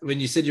when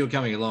you said you were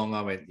coming along,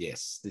 I went,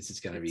 yes, this is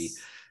going to be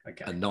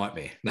a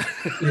nightmare.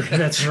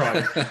 That's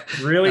right.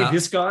 Really,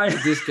 this guy.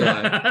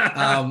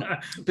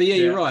 But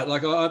you're right.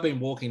 Like I've been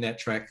walking that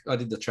track. I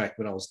did the track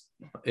when I was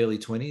early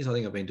 20s. I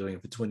think I've been doing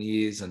it for 20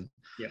 years, and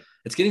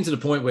it's getting to the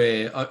point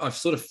where I've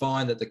sort of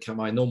find that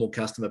my normal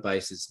customer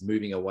base is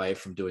moving away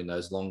from doing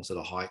those long sort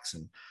of hikes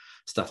and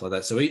stuff like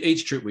that. So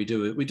each trip we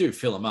do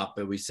fill them up,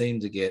 but we seem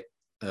to get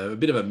a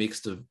bit of a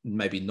mix of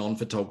maybe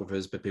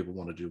non-photographers, but people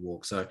want to do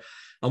walks. So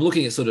I'm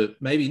looking at sort of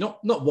maybe not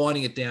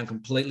winding it down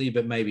completely,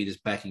 but maybe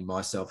just backing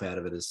myself out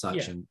of it as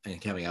such and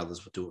having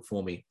others do it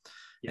for me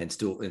and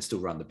still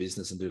run the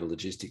business and do the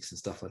logistics and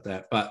stuff like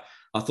that. But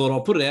I thought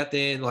I'll put it out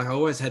there. Like I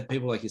always had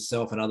people like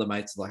yourself and other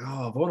mates like,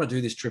 oh, if I want to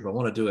do this trip, I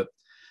want to do it.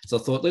 So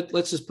I thought,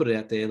 let's just put it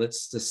out there.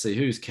 Let's just see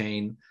who's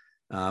keen.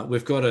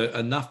 We've got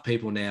enough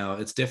people now.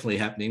 It's definitely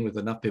happening with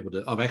enough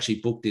people. I've actually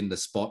booked in the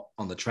spot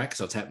on the track,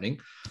 so it's happening.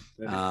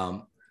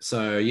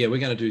 So we're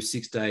going to do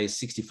 6 days,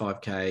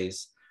 65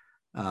 Ks.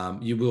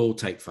 You will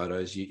take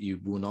photos. You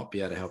will not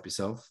be able to help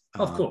yourself.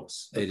 Of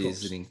course. It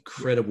is an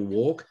incredible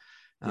walk.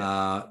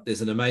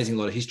 There's an amazing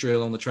lot of history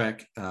along the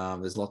track.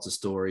 There's lots of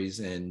stories,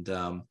 and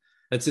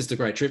it's just a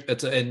great trip.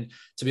 And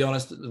to be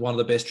honest, one of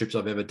the best trips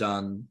I've ever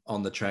done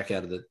on the track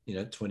out of the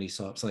 20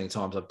 something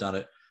times I've done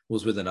it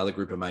was with another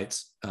group of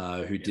mates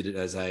who did it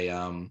as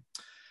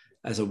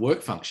a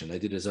work function. They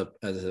did it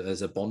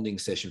as a bonding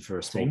session for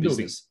a small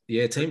business.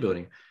 Team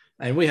building.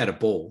 And we had a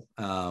ball.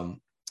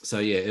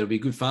 It'll be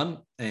good fun.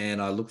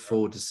 And I look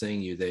forward to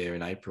seeing you there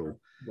in April.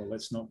 Well,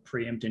 let's not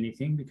preempt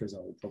anything because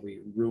I'll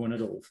probably ruin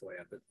it all for you.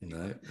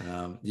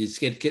 But you just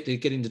get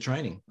into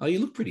training. Oh, you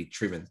look pretty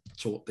trim and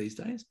taut these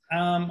days.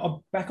 I'm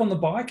back on the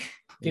bike,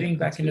 getting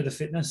back into the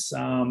fitness.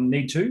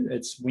 Need to.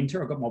 It's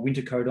winter. I've got my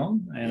winter coat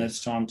on, and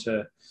it's time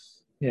to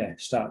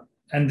start.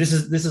 And this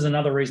is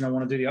another reason I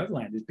want to do the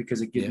Overland, is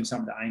because it gives me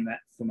something to aim at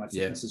for my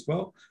fitness as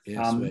well.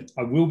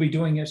 I will be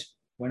doing it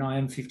when I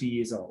am 50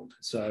 years old.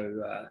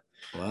 So,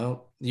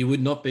 well, you would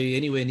not be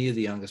anywhere near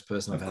the youngest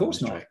person I've had on the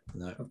track.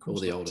 No, of course,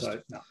 or the oldest.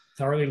 So, no,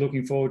 Thoroughly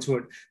looking forward to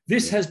it.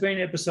 This has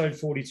been episode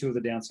 42 of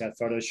the Down South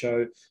Photo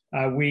Show.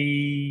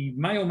 We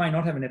may or may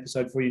not have an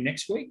episode for you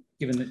next week,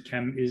 given that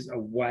Cam is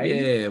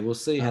away. Yeah, we'll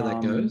see how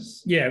that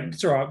goes. Yeah,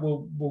 it's all right.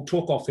 We'll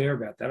talk off air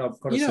about that. I've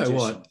got a suggestion.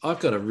 What? I've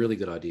got a really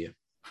good idea.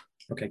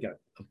 Okay, go.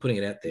 I'm putting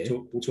it out there.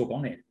 We'll talk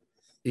on air.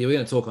 Yeah, we're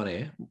going to talk on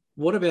air.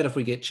 What about if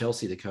we get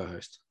Chelsea to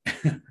co-host?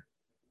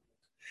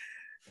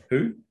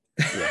 Who?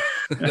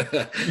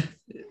 Yeah.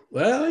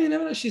 Well, you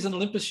never know. She's an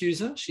Olympus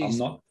user. I'm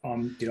not.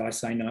 Did I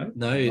say no?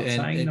 No,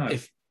 and no.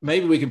 If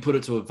maybe we can put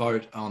it to a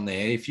vote on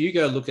there. If you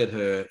go look at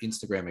her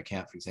Instagram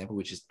account, for example,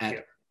 which is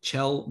at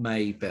Chel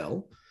May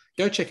Bell,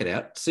 go check it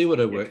out. See what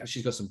her work. Okay.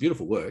 She's got some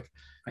beautiful work.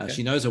 Okay.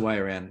 She knows her way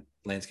around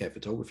landscape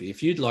photography.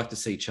 If you'd like to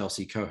see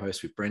Chelsea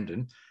co-host with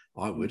Brendan,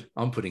 I would.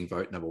 I'm putting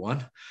vote number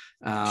 1.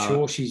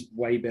 Sure, she's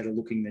way better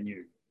looking than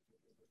you.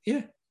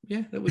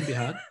 Yeah, that would be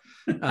hard.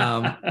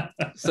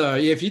 So,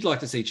 if you'd like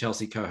to see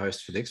Chelsea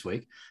co-host for next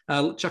week,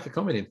 chuck a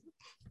comment in.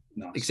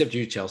 Nice. Except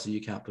you, Chelsea, you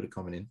can't put a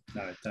comment in.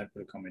 No, don't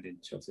put a comment in,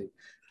 Chelsea.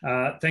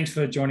 Thanks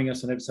for joining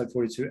us on episode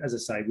 42. As I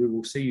say, we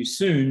will see you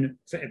soon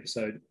for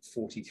episode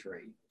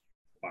 43.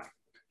 Bye.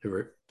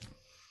 Hooroo.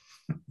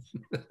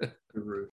 Hooroo.